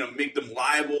 make them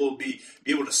liable, be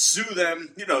able to sue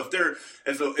them.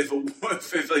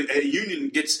 If a union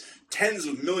gets tens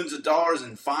of millions of dollars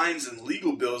in fines and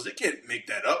legal bills, they can't make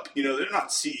that up. They're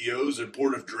not CEOs or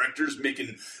board of directors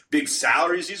making big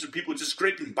salaries. These are people just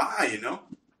scraping by,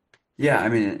 Yeah, I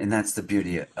mean, and that's the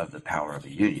beauty of the power of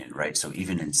a union, right? So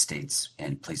even in states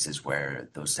and places where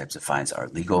those types of fines are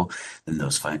legal, then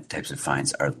those types of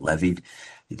fines are levied.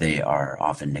 They are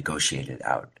often negotiated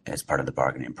out as part of the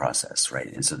bargaining process, right?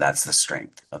 And so that's the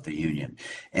strength of the union.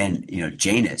 And, the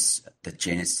Janus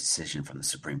decision from the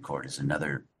Supreme Court is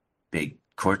another big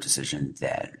court decision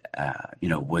that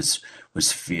was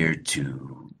feared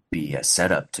to be a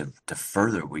setup to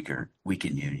further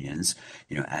weaken unions,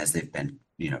 as they've been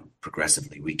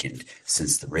progressively weakened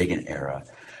since the Reagan era.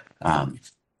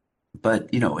 But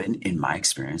in my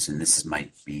experience, and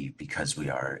might be because we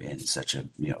are in such a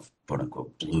quote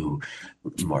unquote blue,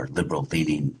 more liberal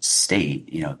leaning state,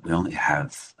 we only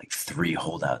have like 3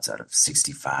 holdouts out of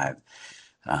 65.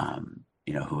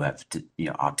 Who have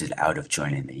opted out of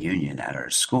joining the union at our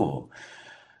school.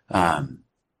 So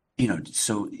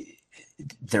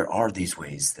there are these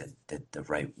ways that the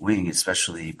right wing,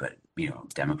 especially, but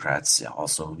Democrats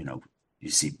also, you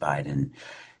see Biden,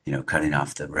 cutting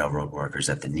off the railroad workers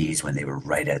at the knees when they were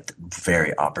right at the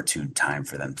very opportune time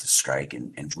for them to strike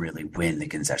and really win the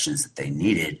concessions that they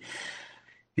needed.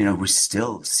 We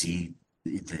still see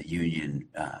the union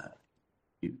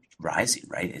rising,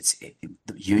 right?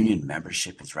 The union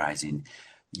membership is rising.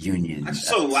 I just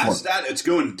saw the last stat; it's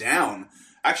going down.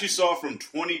 I actually saw from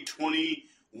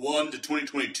 2021 to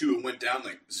 2022, it went down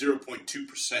like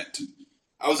 0.2%.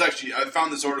 I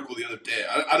found this article the other day.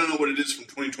 I don't know what it is from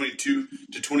 2022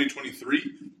 to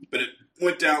 2023, but it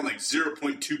went down like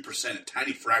 0.2%, a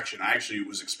tiny fraction. I actually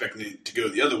was expecting it to go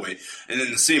the other way. And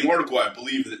in the same article, I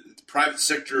believe that private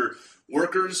sector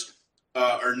workers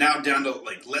are now down to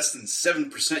like less than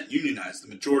 7% unionized. The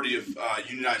majority of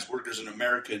unionized workers in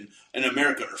America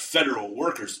are federal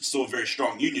workers. It's still a very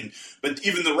strong union, but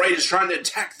even the right is trying to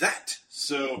attack that.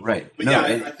 So, right. But no,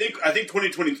 yeah, I think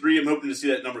 2023. I'm hoping to see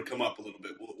that number come up a little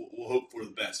bit. We'll hope for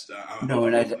the best.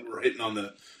 We're hitting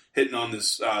on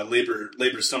this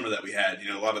labor summer that we had. You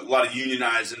know, a lot of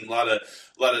unionizing, a lot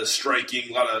of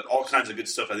striking, a lot of all kinds of good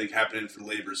stuff. I think happening for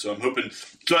labor. So I'm hoping.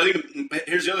 So I think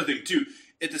here's the other thing too.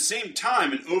 At the same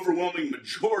time, an overwhelming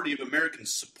majority of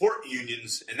Americans support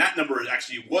unions, and that number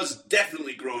actually was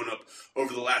definitely growing up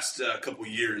over the last couple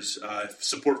of years,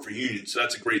 support for unions. So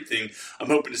that's a great thing. I'm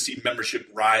hoping to see membership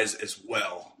rise as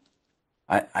well.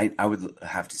 I would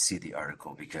have to see the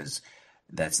article because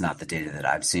that's not the data that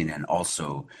I've seen. And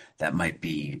also that might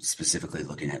be specifically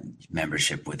looking at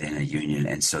membership within a union.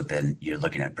 And so then you're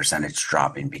looking at percentage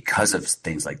dropping because of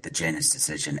things like the Janus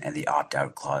decision and the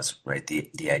opt-out clause, right?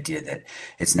 The idea that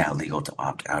it's now legal to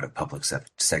opt out of public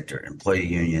sector employee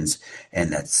unions, and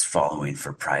that's following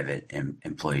for private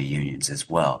employee unions as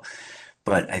well.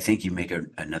 But I think you make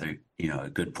another, a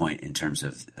good point in terms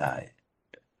of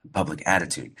public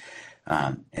attitude.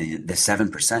 And the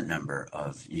 7% number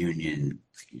of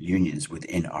unions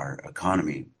within our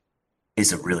economy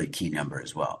is a really key number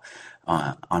as well.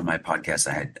 On my podcast,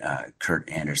 I had Kurt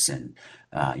Anderson,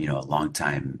 a long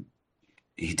time.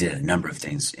 He did a number of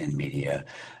things in media,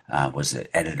 was an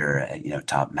editor at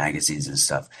top magazines and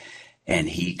stuff, and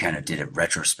he kind of did a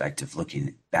retrospective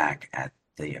looking back at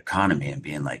the economy and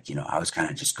being like, I was kind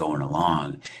of just going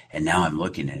along, and now I'm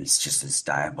looking and it's just this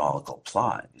diabolical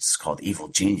plot. It's called Evil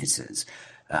Geniuses,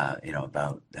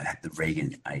 about the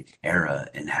Reagan era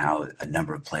and how a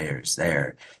number of players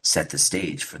there set the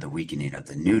stage for the weakening of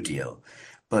the New Deal.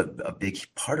 But a big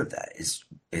part of that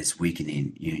is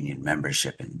weakening union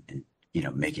membership and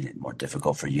making it more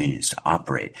difficult for unions to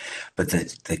operate. But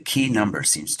the key number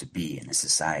seems to be in a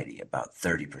society about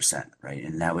 30%, right?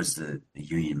 And that was the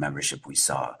union membership we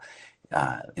saw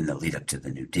in the lead up to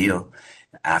the New Deal.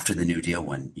 After the New Deal,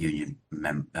 when union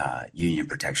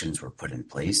protections were put in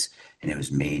place, and it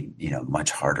was made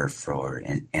much harder for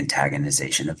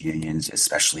antagonization of unions,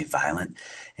 especially violent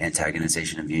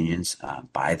antagonization of unions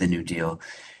by the New Deal,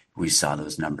 we saw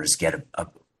those numbers get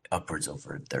up upwards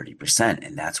over 30%.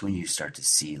 And that's when you start to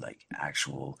see like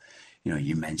actual,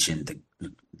 you mentioned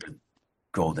the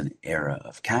golden era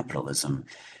of capitalism.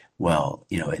 Well,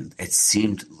 it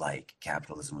seemed like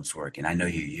capitalism was working. I know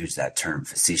you use that term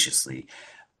facetiously,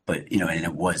 but, and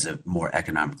it was a more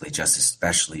economically just,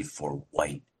 especially for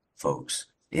white folks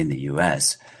in the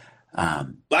U.S.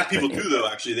 Black people too, though,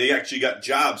 actually. They actually got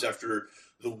jobs after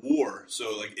the war.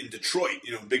 So like in Detroit,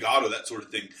 Big Auto, that sort of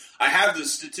thing. I have the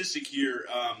statistic here.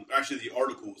 Actually, the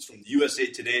article is from the USA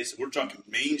Today. So we're talking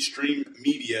mainstream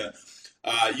media.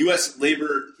 U.S.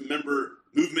 labor member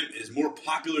movement is more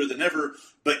popular than ever,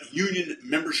 but union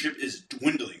membership is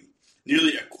dwindling.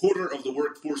 Nearly a quarter of the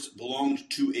workforce belonged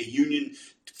to a union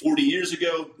 40 years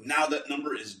ago. Now that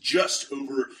number is just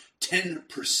over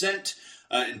 10%.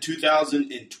 In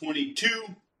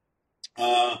 2022,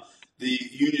 the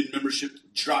union membership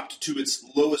dropped to its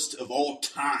lowest of all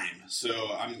time.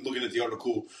 So I'm looking at the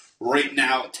article right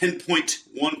now,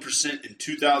 10.1% in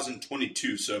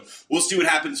 2022. So we'll see what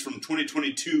happens from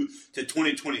 2022 to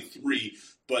 2023.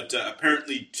 But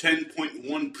apparently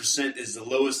 10.1% is the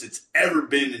lowest it's ever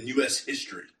been in U.S.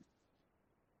 history.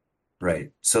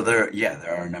 Right. So there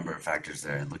are a number of factors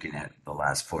there. And looking at the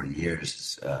last 40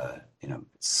 years,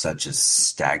 such a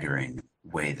staggering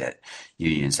way that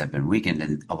unions have been weakened.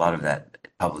 And a lot of that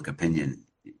public opinion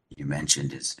you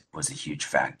mentioned was a huge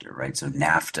factor, right? So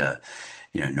NAFTA,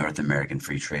 North American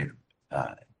Free Trade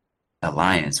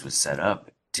Alliance was set up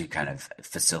to kind of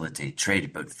facilitate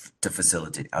trade, but to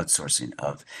facilitate outsourcing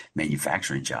of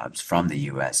manufacturing jobs from the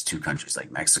U.S. to countries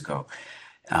like Mexico.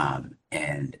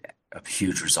 And a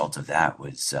huge result of that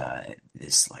was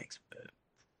this like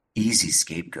easy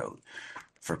scapegoat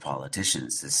for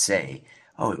politicians to say,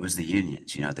 oh, it was the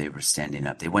unions, they were standing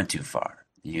up. They went too far.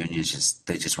 The unions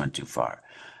just went too far.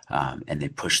 And they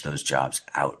pushed those jobs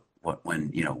out.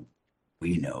 When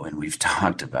we know, and we've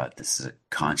talked about this, is a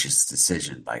conscious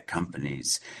decision by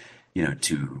companies,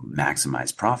 to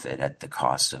maximize profit at the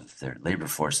cost of their labor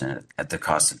force and at the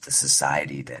cost of the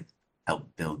society that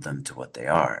helped build them to what they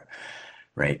are,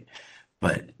 right?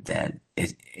 But that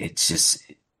it's just,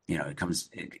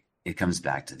 it comes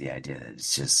back to the idea that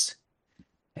it's just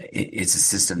It's a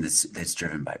system that's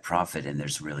driven by profit, and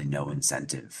there's really no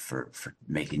incentive for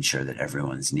making sure that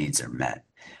everyone's needs are met.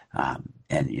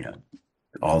 And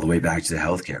all the way back to the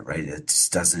healthcare, right? It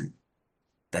just doesn't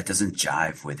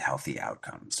jive with healthy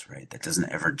outcomes, right? That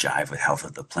doesn't ever jive with health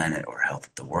of the planet or health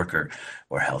of the worker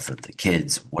or health of the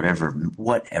kids,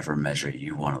 whatever measure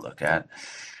you want to look at.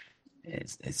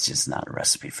 It's just not a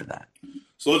recipe for that.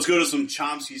 So let's go to some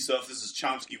Chomsky stuff. This is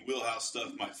Chomsky wheelhouse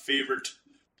stuff. My favorite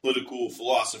political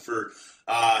philosopher.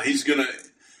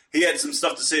 He had some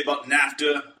stuff to say about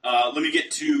NAFTA. Let me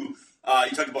get to, you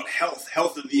talked about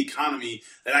health of the economy.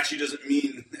 That actually doesn't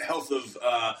mean health of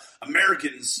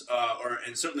Americans,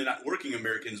 and certainly not working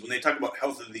Americans. When they talk about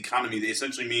health of the economy, they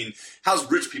essentially mean, how's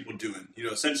rich people doing?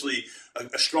 Essentially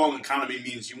a strong economy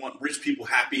means you want rich people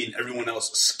happy and everyone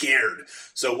else scared.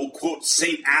 So we'll quote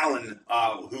St. Allen,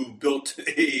 who built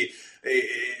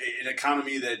an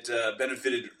economy that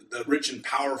benefited the rich and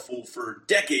powerful for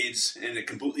decades, and it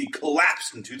completely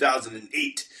collapsed in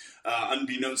 2008.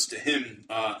 Unbeknownst to him,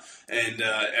 and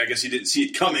I guess he didn't see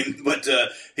it coming, but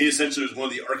he essentially was one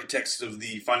of the architects of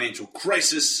the financial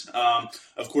crisis.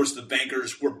 Of course, the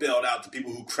bankers were bailed out, the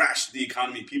people who crashed the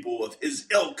economy, people of his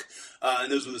ilk,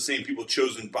 and those were the same people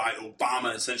chosen by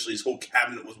Obama. Essentially, his whole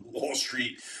cabinet was Wall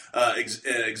Street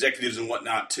executives and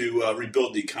whatnot to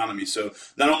rebuild the economy. So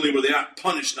not only were they not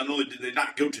punished, not only did they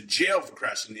not go to jail for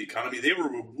crashing the economy, they were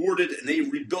rewarded and they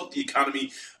rebuilt the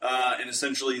economy. And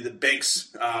essentially, the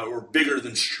banks were bigger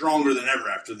than stronger than ever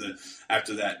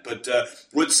after that. But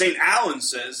what St. Allen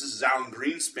says, this is Alan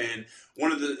Greenspan,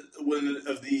 one of the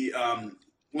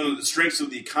strengths of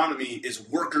the economy is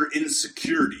worker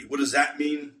insecurity. What does that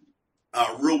mean?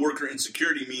 Real worker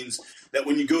insecurity means that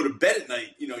when you go to bed at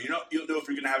night, you don't know if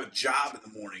you're going to have a job in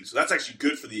the morning. So that's actually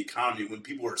good for the economy. When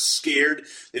people are scared,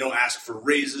 they don't ask for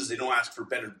raises, they don't ask for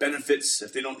better benefits.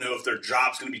 If they don't know if their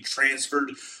job's going to be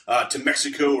transferred to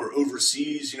Mexico or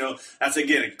overseas, that's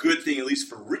again a good thing, at least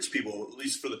for rich people, at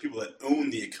least for the people that own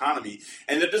the economy.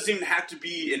 And there doesn't even have to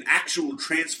be an actual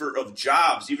transfer of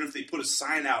jobs, even if they put a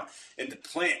sign out in the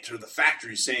plant or the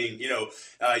factory saying,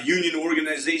 union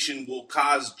organization will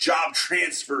cause job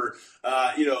transfer.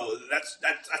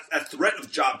 That threat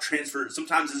of job transfer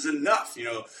sometimes is enough.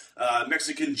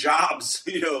 Mexican jobs.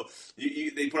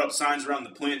 They put up signs around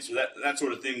the plants or that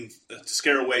sort of thing to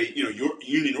scare away your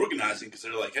union organizing, because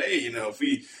they're like, hey, if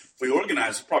we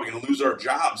organize, we're probably going to lose our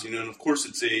jobs. And of course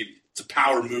it's a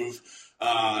power move.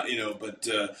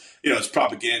 It's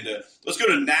propaganda. Let's go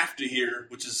to NAFTA here,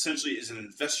 which essentially is an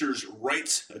investors'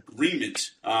 rights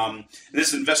agreement. And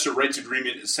this investor rights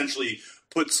agreement essentially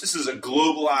this is a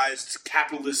globalized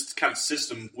capitalist kind of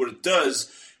system. What it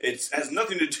does, it has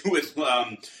nothing to do with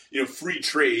free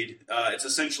trade. It's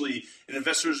essentially an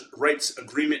investors' rights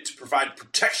agreement to provide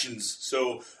protections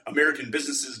so American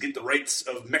businesses get the rights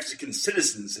of Mexican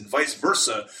citizens and vice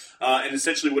versa. And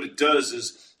essentially what it does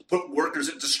is put workers,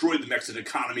 it destroyed the Mexican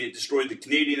economy, it destroyed the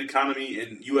Canadian economy,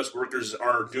 and U.S. workers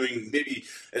are doing maybe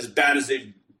as bad as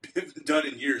they've done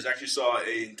in years. I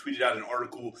actually tweeted out an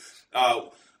article.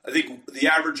 I think the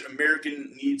average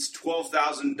American needs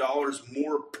 $12,000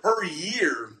 more per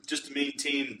year just to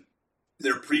maintain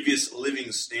their previous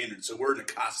living standards. So we're in a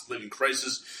cost of living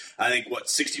crisis. I think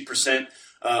 60%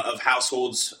 of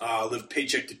households live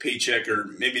paycheck to paycheck, or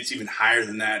maybe it's even higher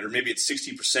than that, or maybe it's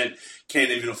 60%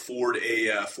 can't even afford a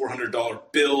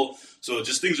 $400 bill. So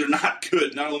just things are not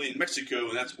good, not only in Mexico,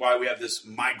 and that's why we have this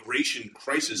migration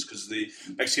crisis, because the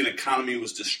Mexican economy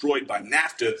was destroyed by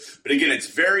NAFTA. But again, it's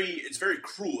very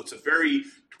cruel. It's a very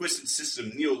twisted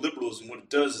system. Neoliberalism, what it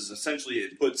does is essentially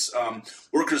it puts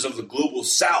workers of the global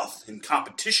south in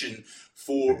competition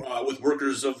with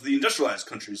workers of the industrialized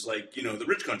countries, like the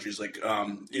rich countries like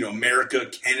America,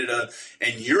 Canada,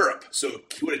 and Europe. So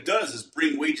what it does is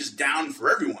bring wages down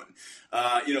for everyone.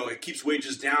 It keeps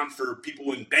wages down for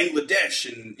people in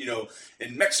Bangladesh and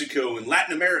in Mexico and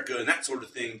Latin America and that sort of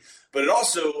thing. But it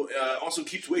also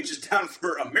keeps wages down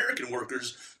for American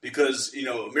workers, because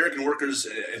American workers,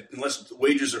 unless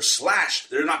wages are slashed,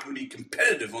 they're not going to be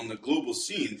competitive on the global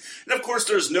scene. And of course,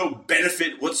 there's no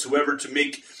benefit whatsoever to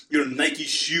make Nike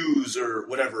shoes or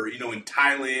whatever in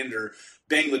Thailand or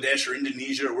Bangladesh or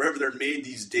Indonesia or wherever they're made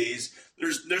these days.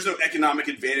 There's no economic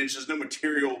advantage. There's no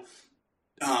material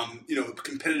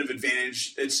competitive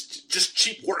advantage. It's just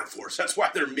cheap workforce. That's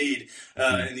why they're made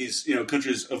in these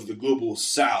countries of the global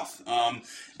south.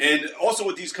 And also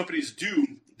what these companies do,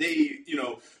 they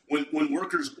when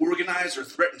workers organize or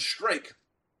threaten strike,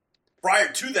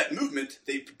 prior to that movement,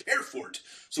 they prepare for it.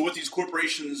 So what these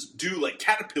corporations do, like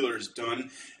Caterpillar has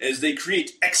done, is they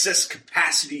create excess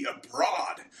capacity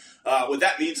abroad. What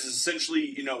that means is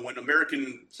essentially, when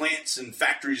American plants and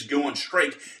factories go on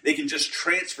strike, they can just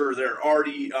transfer their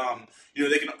already,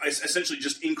 they can essentially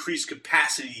just increase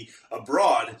capacity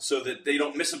abroad so that they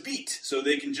don't miss a beat. So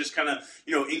they can just kind of,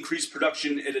 increase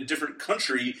production at a different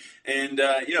country, and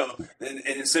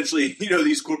essentially,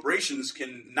 these corporations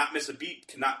can not miss a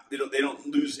beat, they don't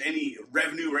lose any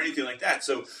revenue or anything like that.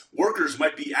 So workers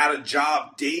might be out of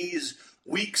job days,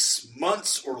 weeks,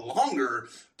 months, or longer.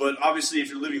 But obviously, if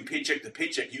you're living paycheck to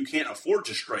paycheck, you can't afford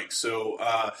to strike. So,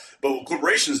 but what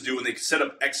corporations do when they set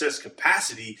up excess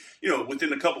capacity,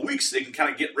 within a couple weeks, they can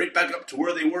kind of get right back up to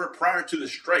where they were prior to the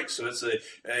strike. So it's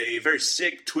a very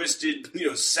sick, twisted,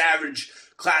 savage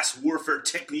class warfare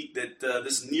technique that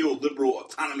this neoliberal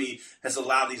economy has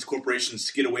allowed these corporations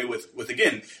to get away with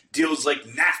again, deals like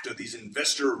NAFTA, these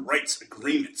investor rights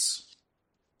agreements.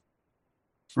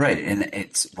 Right, and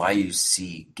it's why you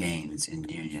see gains in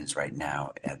unions right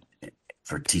now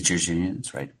for teachers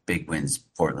unions, right? Big wins.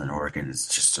 Portland, Oregon is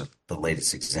just the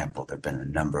latest example. There have been a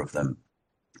number of them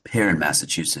here in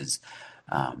Massachusetts,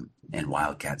 and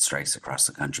wildcat strikes across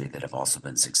the country that have also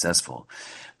been successful.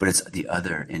 But it's the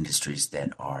other industries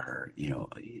that are, you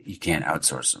can't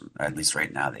outsource them. Or at least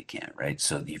right now they can't, right?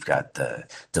 So you've got the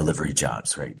delivery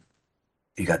jobs, right?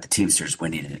 You got the Teamsters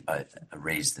winning a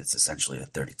raise that's essentially a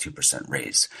 32%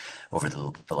 raise over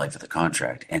the life of the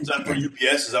contract. And is that for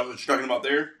UPS? Is that what you're talking about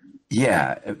there?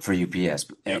 Yeah, for UPS,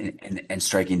 Yep. and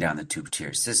striking down the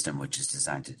two-tier system, which is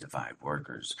designed to divide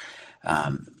workers.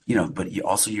 But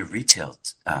your retail,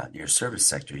 your service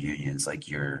sector unions, like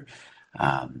your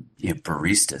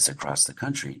baristas across the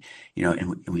country,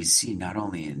 and we see not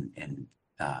only in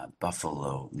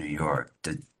Buffalo, New York,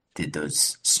 did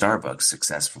those Starbucks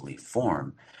successfully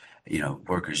form,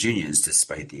 workers' unions,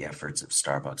 despite the efforts of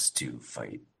Starbucks to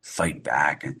fight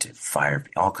back and to fire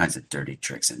all kinds of dirty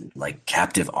tricks and like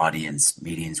captive audience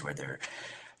meetings where they're,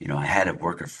 I had a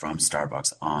worker from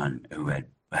Starbucks on who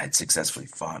had successfully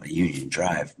fought a union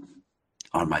drive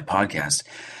on my podcast.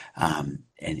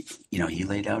 And he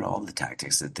laid out all the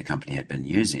tactics that the company had been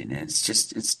using, and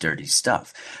it's dirty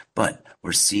stuff. But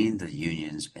we're seeing the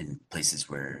unions in places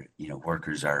where,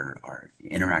 workers are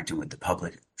interacting with the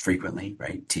public frequently,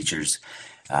 right? Teachers,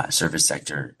 service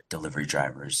sector, delivery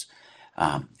drivers,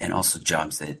 and also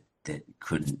jobs that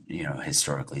couldn't,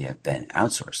 historically have been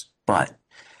outsourced. But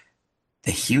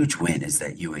the huge win is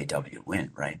that UAW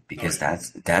win, right? Because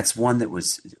that's one that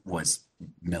was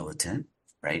militant,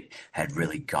 right? Had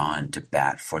really gone to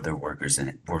bat for their workers,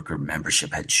 and worker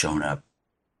membership had shown up,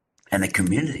 and the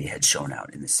community had shown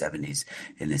out in the 70s,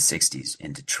 in the 60s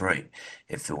in Detroit.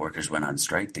 If the workers went on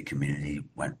strike, the community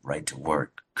went right to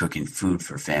work, cooking food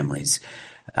for families,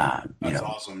 That's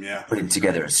awesome. Yeah. putting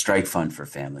together a strike fund for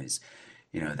families,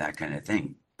 that kind of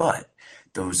thing. But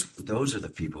those are the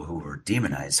people who were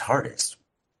demonized hardest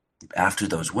after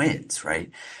those wins,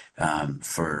 right?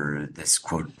 For this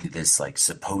quote, this like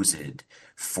supposed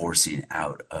forcing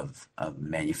out of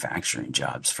manufacturing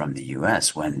jobs from the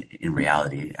U.S., when in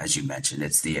reality, as you mentioned,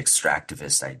 it's the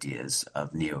extractivist ideas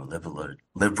of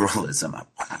neoliberalism. Wow,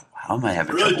 how am I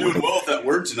having You're really trouble doing well with that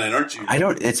word tonight, aren't you?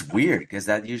 It's weird because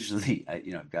that usually,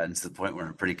 I've gotten to the point where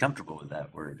I'm pretty comfortable with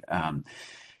that word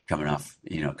coming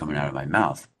out of my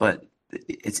mouth. But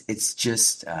it's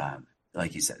just,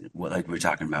 like you said, like we're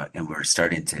talking about, and we're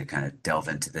starting to kind of delve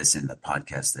into this in the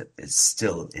podcast that is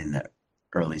still in the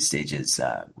early stages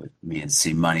with me and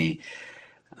C Money,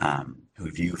 who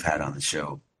you've had on the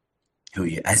show, who,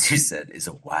 as you said, is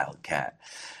a wild cat.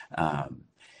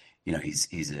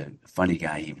 He's a funny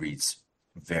guy. He reads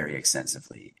very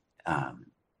extensively,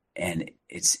 and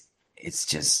it's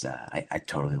just I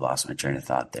totally lost my train of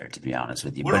thought there, to be honest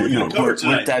with you. What are we going to cover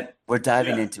tonight? We're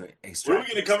diving into it. What are we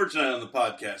going to cover tonight on the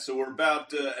podcast? So we're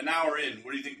about an hour in.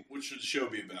 What do you think? What should the show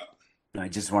be about? I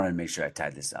just wanted to make sure I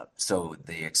tied this up. So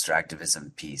the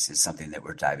extractivism piece is something that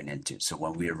we're diving into. So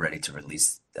when we are ready to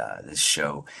release this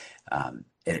show,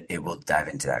 it will dive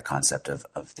into that concept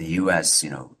of the U.S.,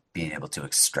 being able to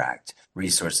extract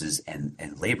resources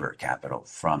and labor capital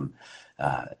from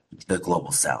the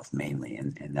global South mainly.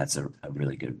 And that's a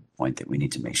really good point that we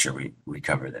need to make sure we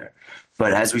cover there.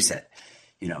 But as we said,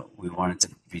 we wanted to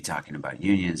be talking about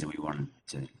unions, and we wanted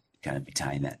to kind of be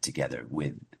tying that together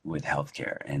with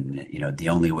healthcare. And, the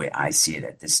only way I see it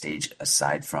at this stage,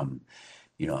 aside from,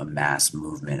 a mass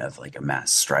movement of like a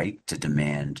mass strike to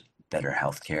demand better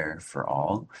healthcare for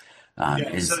all,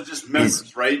 Instead of just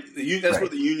members, right? That's right. where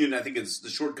the union, I think, is the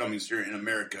shortcomings here in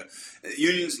America.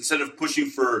 Unions, instead of pushing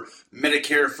for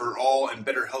Medicare for all and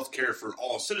better health care for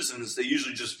all citizens, they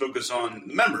usually just focus on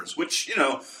the members, which,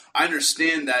 I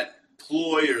understand that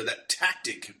ploy or that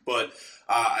tactic, but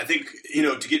I think,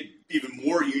 to get even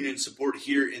more union support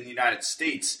here in the United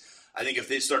States, I think if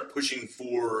they start pushing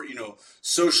for,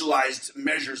 socialized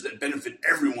measures that benefit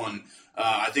everyone,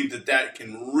 I think that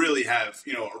can really have,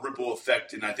 a ripple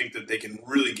effect, and I think that they can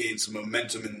really gain some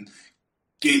momentum and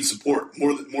gain support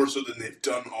more so than they've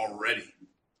done already.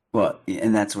 Well,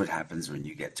 and that's what happens when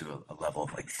you get to a level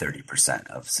of like 30%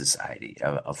 of society,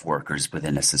 of workers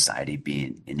within a society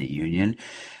being in a union.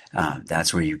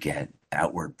 That's where you get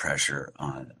outward pressure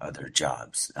on other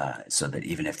jobs, so that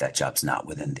even if that job's not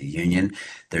within the union,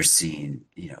 they're seeing,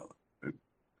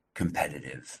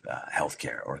 competitive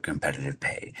healthcare or competitive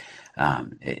pay.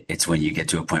 It's when you get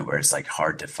to a point where it's like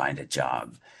hard to find a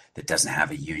job that doesn't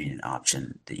have a union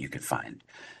option that you could find.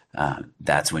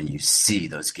 That's when you see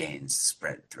those gains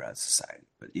spread throughout society.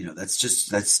 But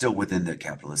that's still within the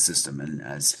capitalist system. And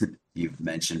as you've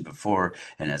mentioned before,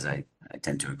 and as I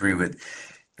tend to agree with,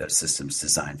 those systems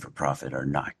designed for profit are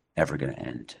not ever going to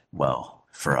end well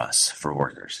for us, for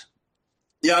workers.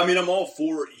 Yeah, I mean, I'm all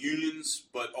for unions,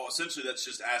 but essentially that's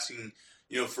just asking,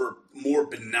 for more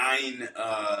benign,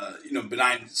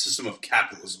 benign system of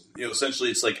capitalism. Essentially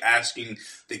it's like asking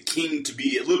the king to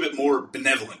be a little bit more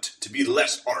benevolent, to be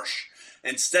less harsh.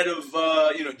 Instead of,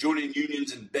 joining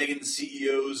unions and begging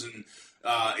CEOs and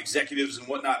executives and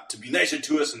whatnot to be nicer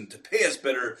to us and to pay us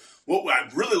better, what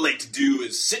I'd really like to do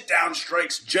is sit down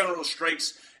strikes, general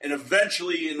strikes, and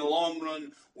eventually, in the long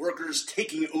run, workers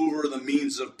taking over the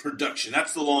means of production.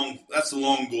 That's the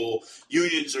long goal.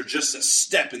 Unions are just a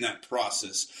step in that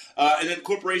process. And then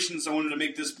corporations, I wanted to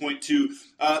make this point too,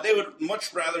 they would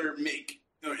much rather make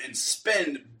and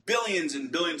spend billions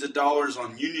and billions of dollars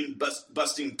on union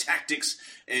busting tactics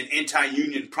and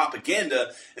anti-union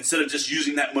propaganda instead of just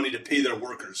using that money to pay their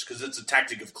workers, because it's a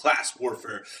tactic of class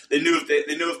warfare. They know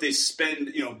if they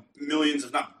spend millions,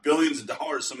 if not billions of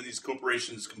dollars, some of these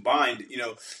corporations combined,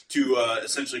 to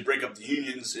essentially break up the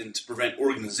unions and to prevent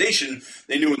organization,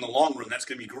 they knew in the long run that's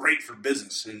going to be great for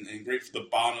business and great for the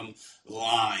bottom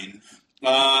line.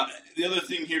 The other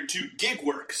thing here too, gig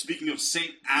work. Speaking of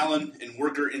St. Allen and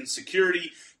worker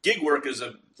insecurity, gig work is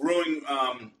a growing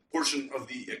portion of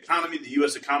the economy, the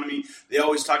U.S. economy. They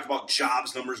always talk about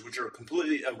jobs numbers, which are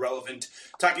completely irrelevant.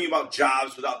 Talking about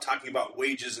jobs without talking about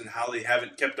wages and how they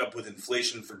haven't kept up with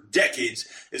inflation for decades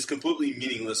is completely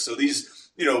meaningless. So these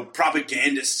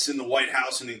propagandists in the White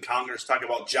House and in Congress talk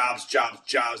about jobs,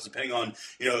 depending on,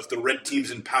 if the red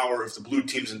team's in power, if the blue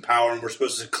team's in power, and we're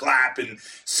supposed to clap and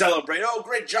celebrate. Oh,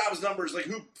 great jobs numbers. Like,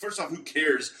 first off, who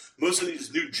cares? Most of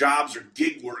these new jobs are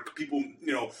gig work. People,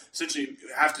 essentially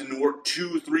have to work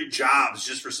 2-3 jobs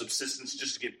just for subsistence,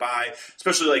 just to get by,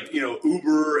 especially like,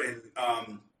 Uber and,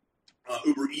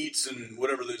 Uber Eats and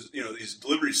whatever these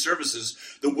delivery services,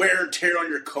 the wear and tear on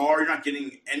your car, you're not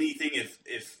getting anything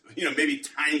if maybe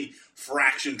tiny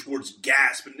fraction towards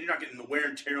gas, but you're not getting the wear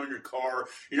and tear on your car,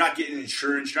 you're not getting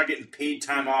insurance, you're not getting paid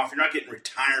time off, you're not getting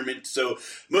retirement. So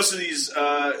most of these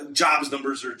jobs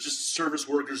numbers are just service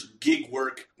workers, gig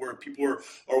work, where people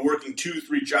are working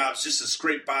 2-3 jobs just to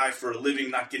scrape by for a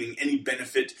living, not getting any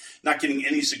benefit, not getting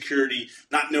any security,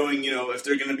 not knowing if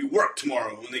they're going to be work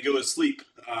tomorrow when they go to sleep.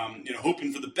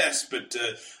 Hoping for the best, but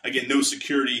again, no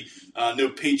security, no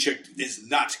paycheck is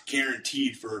not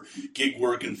guaranteed for gig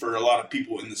work and for a lot of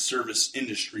people in the service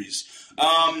industries.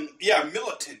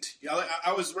 Militant.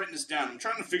 I was writing this down. I'm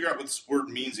trying to figure out what this word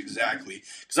means exactly,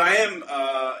 because I'm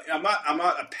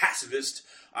not a pacifist.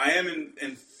 I am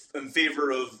in favor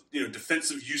of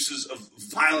defensive uses of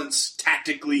violence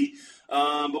tactically.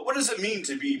 But what does it mean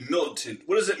to be militant?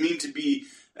 What does it mean to be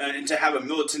and to have a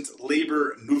militant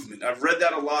labor movement? I've read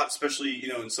that a lot, especially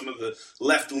in some of the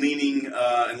left-leaning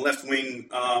and left-wing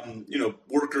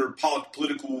worker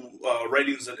political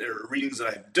readings that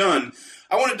I've done.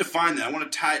 I want to define that. I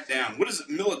want to tie it down. What does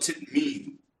militant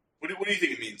mean? What do you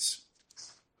think it means?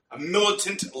 A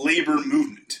militant labor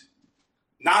movement.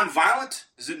 Non-violent?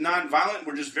 Is it non-violent?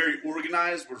 We're just very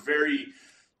organized. What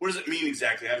does it mean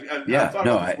exactly? I've thought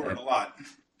about this word a lot.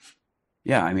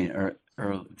 Yeah, I mean,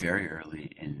 very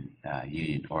early in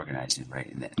union organizing, right,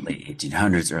 in the late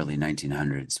 1800s, early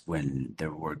 1900s, when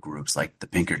there were groups like the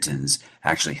Pinkertons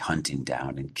actually hunting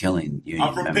down and killing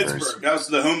union members. I'm from Pittsburgh. That was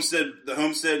the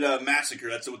Homestead Massacre.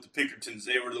 That's what the Pinkertons,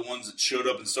 they were the ones that showed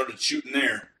up and started shooting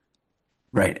there.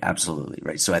 Right, absolutely,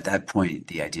 right. So at that point,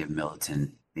 the idea of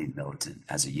being militant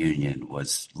as a union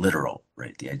was literal,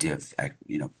 right? The idea of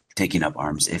taking up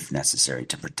arms if necessary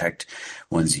to protect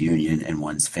one's union and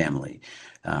one's family.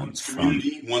 One's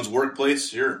community, one's workplace,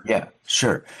 sure. Yeah,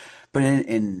 sure. But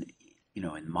in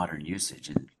modern usage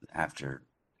and after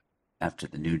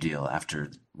the New Deal, after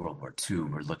World War II,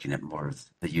 we're looking at more of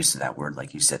the use of that word,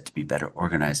 like you said, to be better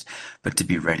organized, but to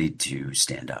be ready to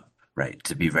stand up, right?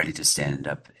 To be ready to stand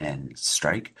up and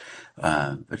strike.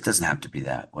 But it doesn't have to be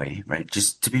that way, right?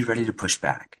 Just to be ready to push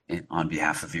back on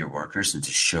behalf of your workers and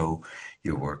to show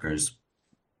your workers,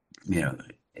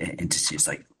 and to just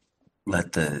like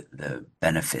let the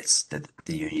benefits that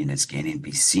the union is gaining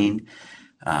be seen,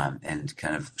 and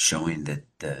kind of showing that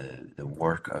the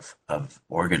work of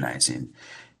organizing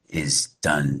is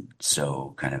done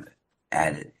so kind of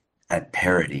at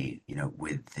parity,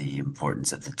 with the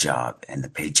importance of the job and the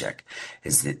paycheck,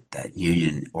 is that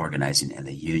union organizing and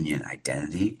the union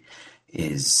identity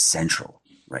is central,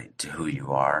 right, to who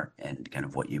you are and kind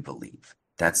of what you believe.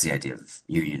 That's the idea of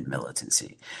union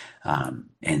militancy, and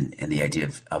the idea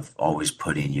of always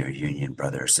putting your union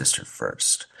brother or sister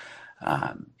first,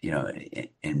 and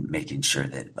making sure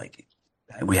that like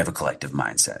we have a collective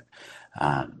mindset,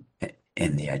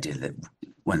 and the idea that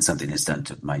when something is done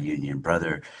to my union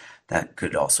brother, that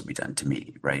could also be done to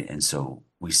me, right? And so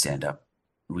we stand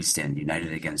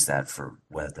united against that, for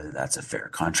whether that's a fair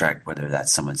contract, whether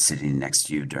that's someone sitting next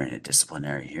to you during a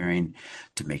disciplinary hearing,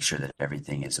 to make sure that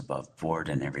everything is above board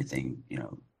and everything,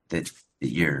 that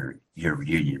your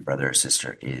union brother or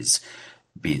sister is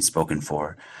being spoken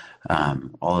for.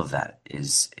 All of that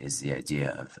is the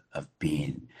idea of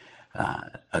being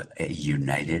a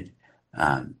united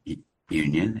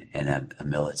union and a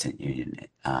militant union.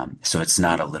 So it's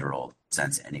not a literal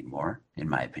sense anymore, in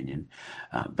my opinion,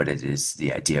 but it is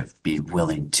the idea of being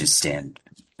willing to stand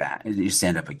back, you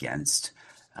stand up against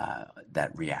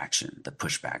that reaction, the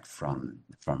pushback from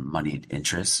moneyed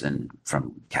interests and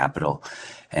from capital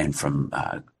and from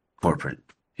corporate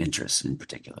interests in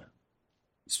particular.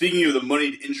 Speaking of the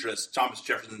moneyed interest, Thomas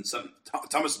Jefferson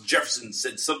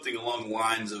said something along the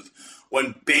lines of,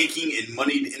 when banking and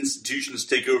moneyed institutions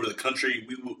take over the country,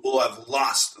 we will have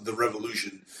lost the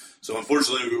revolution. So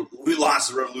unfortunately, we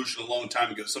lost the revolution a long time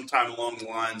ago, sometime along the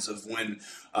lines of when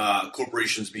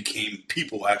corporations became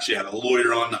people. I actually had a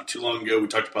lawyer on not too long ago. We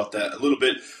talked about that a little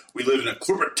bit. We live in a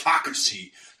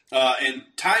corporatocracy, and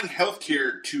tying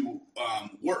healthcare to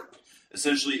work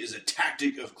essentially is a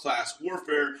tactic of class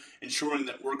warfare, ensuring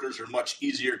that workers are much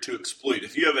easier to exploit.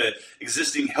 If you have an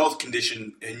existing health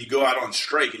condition and you go out on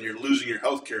strike and you're losing your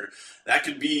health care, that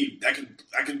could lead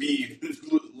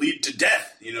to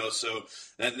death. So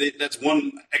that's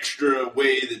one extra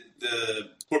way that the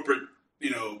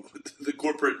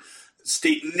corporate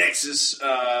state nexus,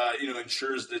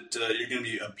 ensures that you're going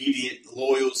to be obedient,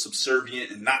 loyal,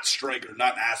 subservient, and not strike or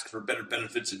not ask for better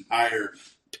benefits and higher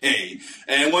pay.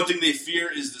 And one thing they fear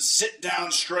is the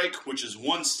sit-down strike, which is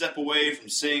one step away from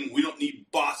saying we don't need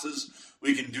bosses,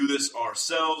 we can do this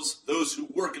ourselves. Those who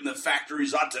work in the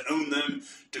factories ought to own them,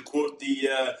 to quote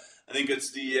I think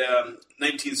it's the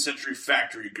 19th century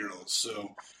factory girls.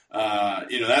 So, I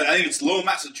think it's Lowell,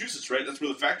 Massachusetts, right? That's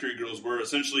where the factory girls were.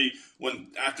 Essentially,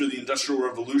 after the Industrial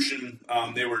Revolution,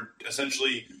 they were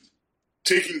essentially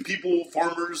taking people,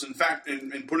 farmers, and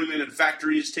putting them in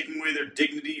factories, taking away their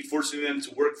dignity, forcing them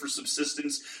to work for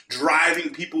subsistence,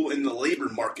 driving people in the labor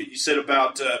market. You said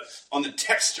about, on the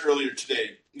text earlier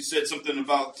today, you said something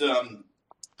about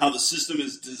how the system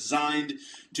is designed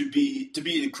to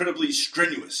be incredibly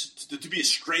strenuous, to be a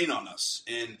strain on us.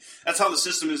 And that's how the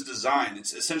system is designed.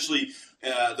 It's essentially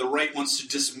the right wants to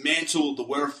dismantle the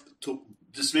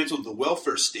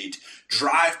welfare state,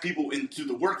 drive people into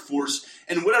the workforce,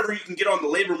 and whatever you can get on the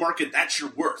labor market, that's your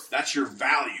worth, that's your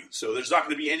value. So there's not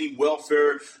going to be any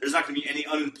welfare, there's not going to be any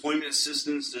unemployment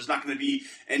assistance, there's not going to be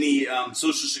any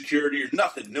Social Security or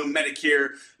nothing, no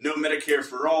Medicare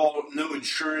for all, no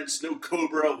insurance, no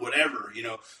COBRA, whatever.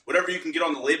 Whatever you can get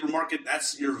on the labor market,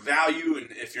 that's your value.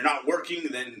 And if you're not working,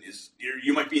 then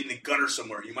you might be in the gutter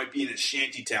somewhere, you might be in a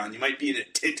shanty town, you might be in a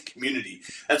tent community.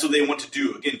 That's what they want to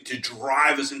do, again, to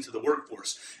drive us into the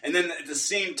workforce. And then at the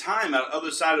same time, out the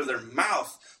other side of their mouth,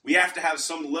 we have to have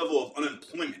some level of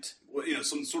unemployment,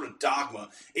 some sort of dogma,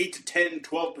 8 to 10,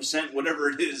 12%, whatever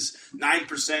it is,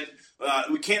 9%.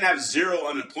 We can't have zero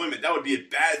unemployment. That would be a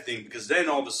bad thing, because then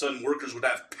all of a sudden workers would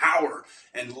have power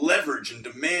and leverage and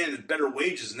demand better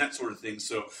wages and that sort of thing.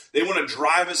 So they want to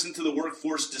drive us into the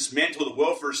workforce, dismantle the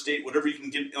welfare state. Whatever you can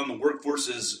get on the workforce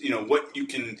is, what you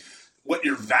can what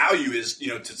your value is,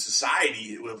 to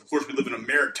society. Of course, we live in a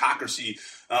meritocracy,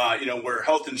 where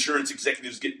health insurance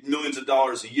executives get millions of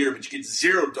dollars a year, but you get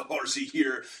 $0 a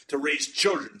year to raise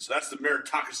children. So that's the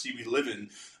meritocracy we live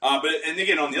in. And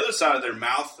again, on the other side of their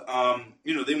mouth,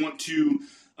 they want to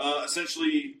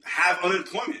essentially have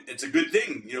unemployment. It's a good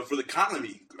thing, for the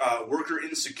economy, worker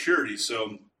insecurity.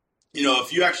 So,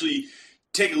 if you actually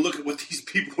take a look at what these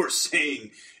people are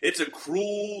saying, it's a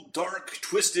cruel, dark,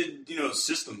 twisted,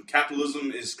 system.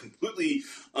 Capitalism is completely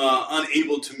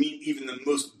unable to meet even the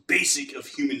most basic of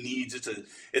human needs.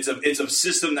 It's a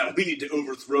system that we need to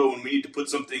overthrow, and we need to put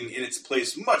something in its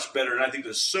place much better. And I think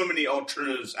there's so many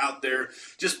alternatives out there.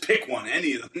 Just pick one.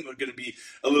 Any of them are going to be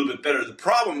a little bit better. The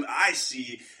problem I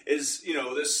see is,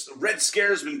 this Red Scare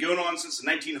has been going on since the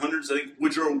 1900s. I think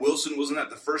Woodrow Wilson wasn't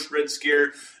at the first Red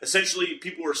Scare. Essentially,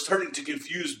 people are starting to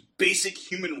confuse basic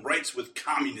human rights with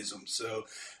communism. So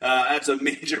that's a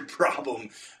major problem.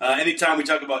 Anytime we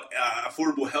talk about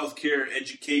affordable health care,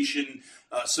 education,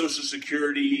 Social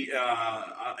Security,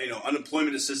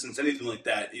 unemployment assistance, anything like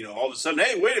that, all of a sudden,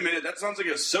 hey, wait a minute, that sounds like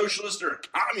a socialist or a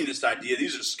communist idea.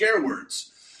 These are scare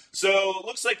words. So it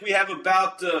looks like we have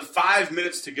about 5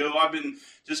 minutes to go. I've been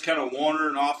just kind of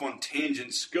wandering off on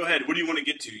tangents. Go ahead. What do you want to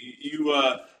get to?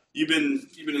 You've been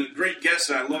a great guest,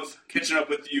 and I love catching up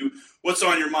with you. What's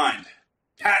on your mind?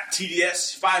 Pat,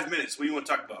 TDS, 5 minutes. What do you want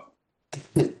to talk about?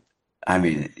 I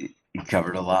mean, you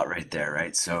covered a lot right there,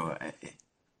 right? So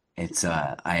it's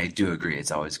I do agree.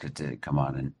 It's always good to come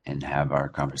on and have our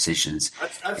conversations.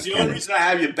 That's the only reason I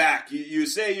have you back. You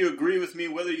say you agree with me,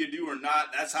 whether you do or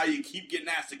not. That's how you keep getting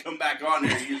asked to come back on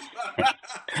here.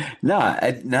 No,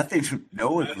 nothing.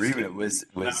 No agreement was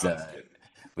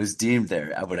deemed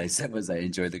there. What I said was I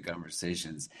enjoy the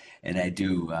conversations, and I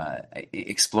do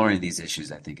exploring these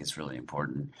issues. I think is really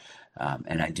important,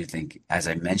 and I do think, as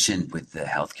I mentioned with the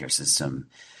healthcare system,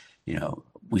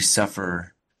 we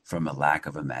suffer from a lack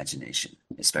of imagination,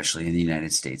 especially in the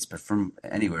United States, but from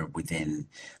anywhere within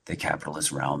the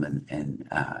capitalist realm, and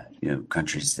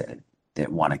countries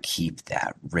that want to keep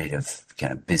that rate of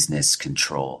kind of business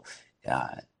control,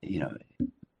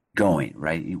 going,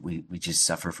 right? We just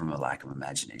suffer from a lack of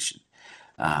imagination,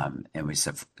 and we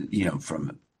suffer,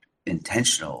 from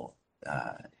intentional,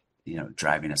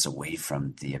 driving us away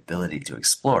from the ability to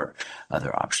explore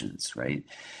other options, right?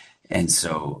 And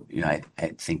so, I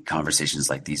think conversations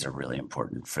like these are really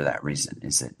important for that reason,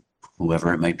 is that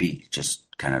whoever it might be, just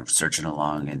kind of searching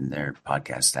along in their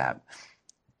podcast app,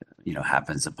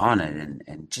 happens upon it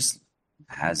and just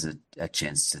has a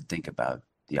chance to think about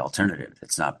the alternative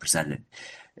that's not presented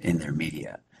in their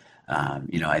media.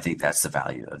 I think that's the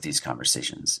value of these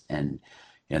conversations. And,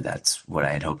 that's what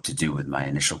I had hoped to do with my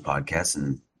initial podcast.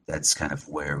 And that's kind of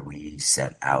where we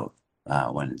set out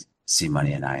when C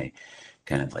Money and I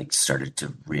kind of like started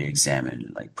to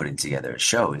re-examine, like putting together a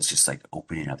show. Is just like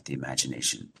opening up the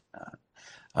imagination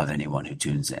of anyone who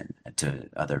tunes in to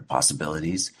other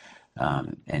possibilities.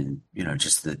 And,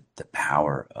 just the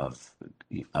power of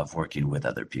working with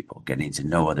other people, getting to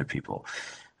know other people,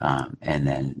 and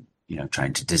then,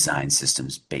 trying to design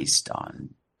systems based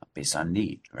on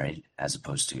need, right? As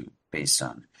opposed to based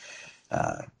on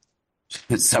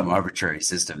some arbitrary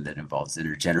system that involves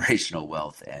intergenerational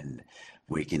wealth and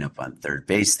waking up on third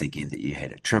base thinking that you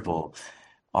hit a triple,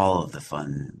 all of the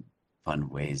fun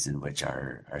ways in which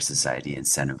our society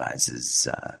incentivizes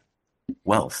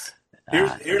wealth.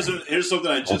 Here's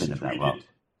something I just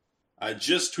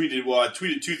tweeted. I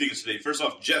tweeted two things today. First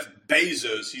off, Jeff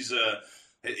Bezos,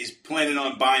 he's planning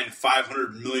on buying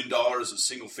 $500 million of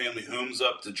single-family homes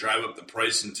up to drive up the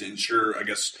price and to ensure, I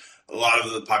guess, a lot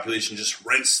of the population just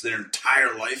rents their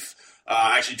entire life.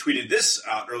 I actually tweeted this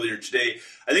out earlier today.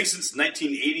 I think since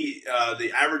 1980,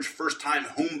 the average first-time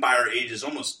home buyer age has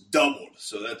almost doubled.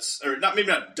 So maybe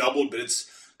not doubled, but it's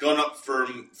gone up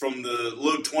from the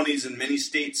low 20s in many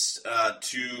states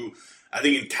to, I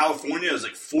think in California, it was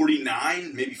like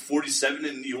 49, maybe 47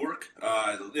 in New York.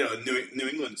 New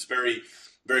England, it's very,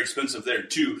 very expensive there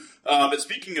too. But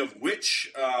speaking of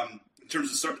which, in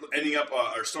terms of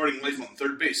starting life on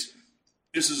third base,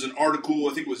 this is an article,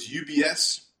 I think it was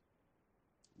UBS.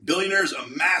 Billionaires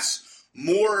amass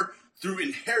more through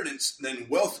inheritance than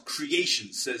wealth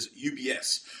creation, says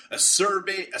UBS. A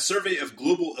survey of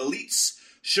global elites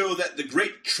show that the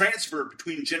great transfer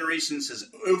between generations has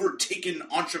overtaken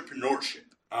entrepreneurship.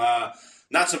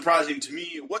 Not surprising to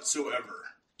me whatsoever.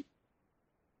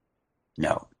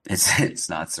 No, it's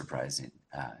not surprising.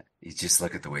 You just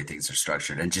look at the way things are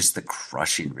structured and just the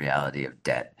crushing reality of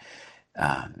debt.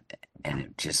 And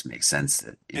it just makes sense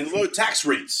that low tax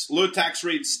rates,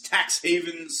 tax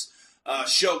havens,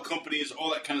 shell companies,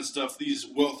 all that kind of stuff. These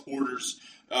wealth hoarders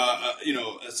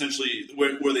essentially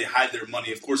where they hide their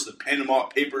money. Of course, the Panama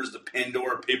Papers, the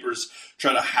Pandora Papers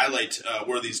try to highlight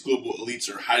where these global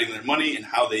elites are hiding their money and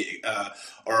how they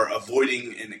are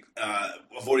avoiding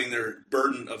their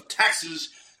burden of taxes.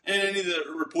 And any of the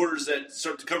reporters that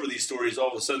start to cover these stories,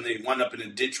 all of a sudden they wind up in a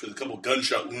ditch with a couple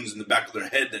gunshot wounds in the back of their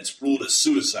head that's ruled as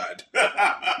suicide.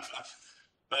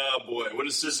 Oh boy, what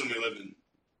a system we live in.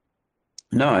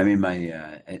 No, I mean,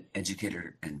 my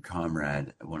educator and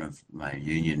comrade, one of my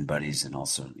union buddies, and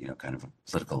also, kind of a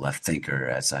political left thinker,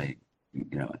 as I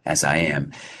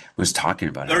am, was talking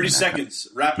about 30 seconds.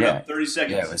 Wrap it up. 30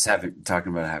 seconds. Yeah, I was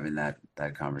talking about having that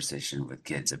conversation with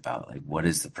kids about like what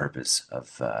is the purpose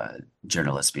of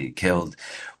journalists being killed?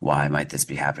 Why might this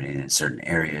be happening in certain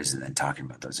areas? And then talking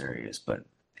about those areas. But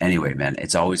anyway, man,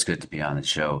 it's always good to be on the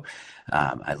show.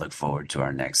 I look forward to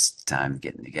our next time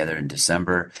getting together in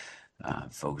December.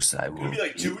 Folks, I will. It'll be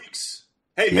like 2 weeks.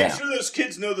 Hey, make sure those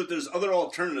kids know that there's other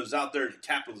alternatives out there to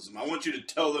capitalism. I want you to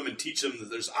tell them and teach them that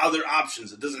there's other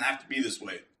options. It doesn't have to be this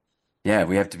way. Yeah,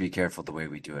 we have to be careful the way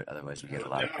we do it. Otherwise, we get a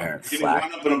lot of parent flack. You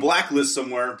wind up in a blacklist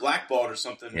somewhere, blackballed or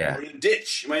something, or in a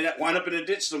ditch. You might wind up in a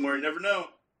ditch somewhere. You never know.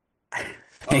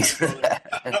 Thanks for that.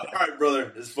 All right,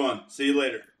 brother. It's fun. See you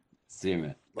later. See you,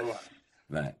 man. Bye-bye.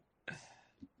 Bye.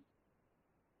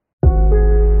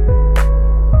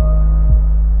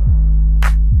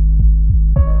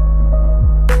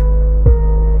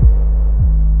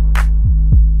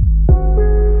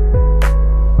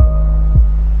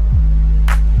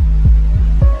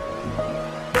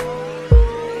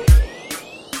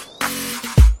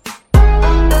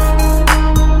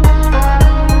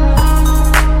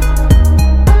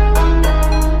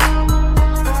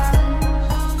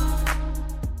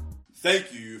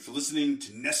 Thank you for listening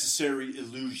to Necessary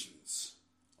Illusions.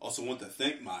 Also want to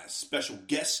thank my special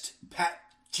guest, Pat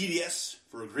TDS,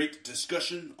 for a great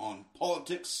discussion on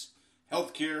politics,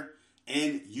 healthcare,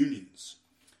 and unions.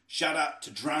 Shout out to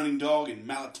Drowning Dog and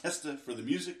Malatesta for the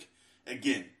music.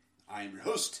 Again, I am your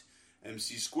host,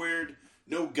 MC Squared.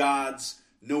 No gods,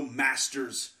 no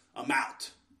masters. I'm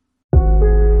out.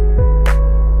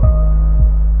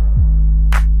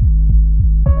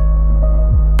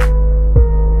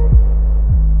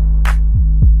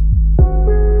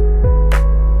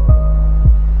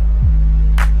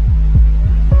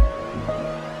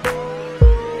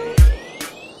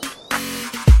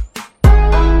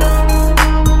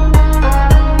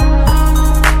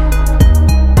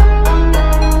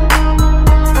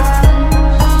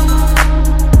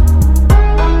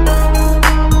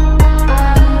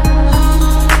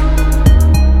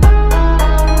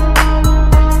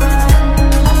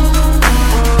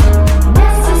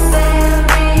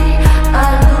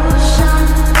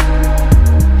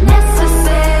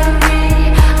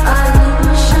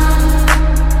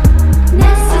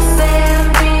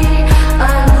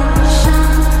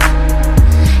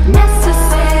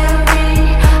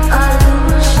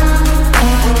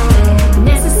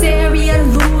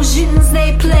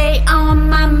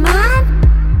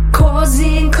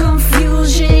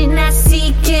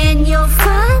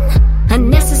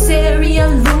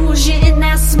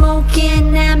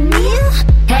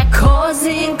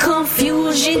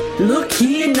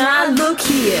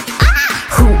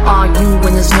 Who are you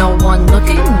when there's no one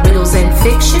looking? Riddles and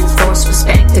fiction, forced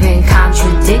perspective and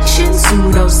contradiction,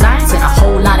 pseudoscience.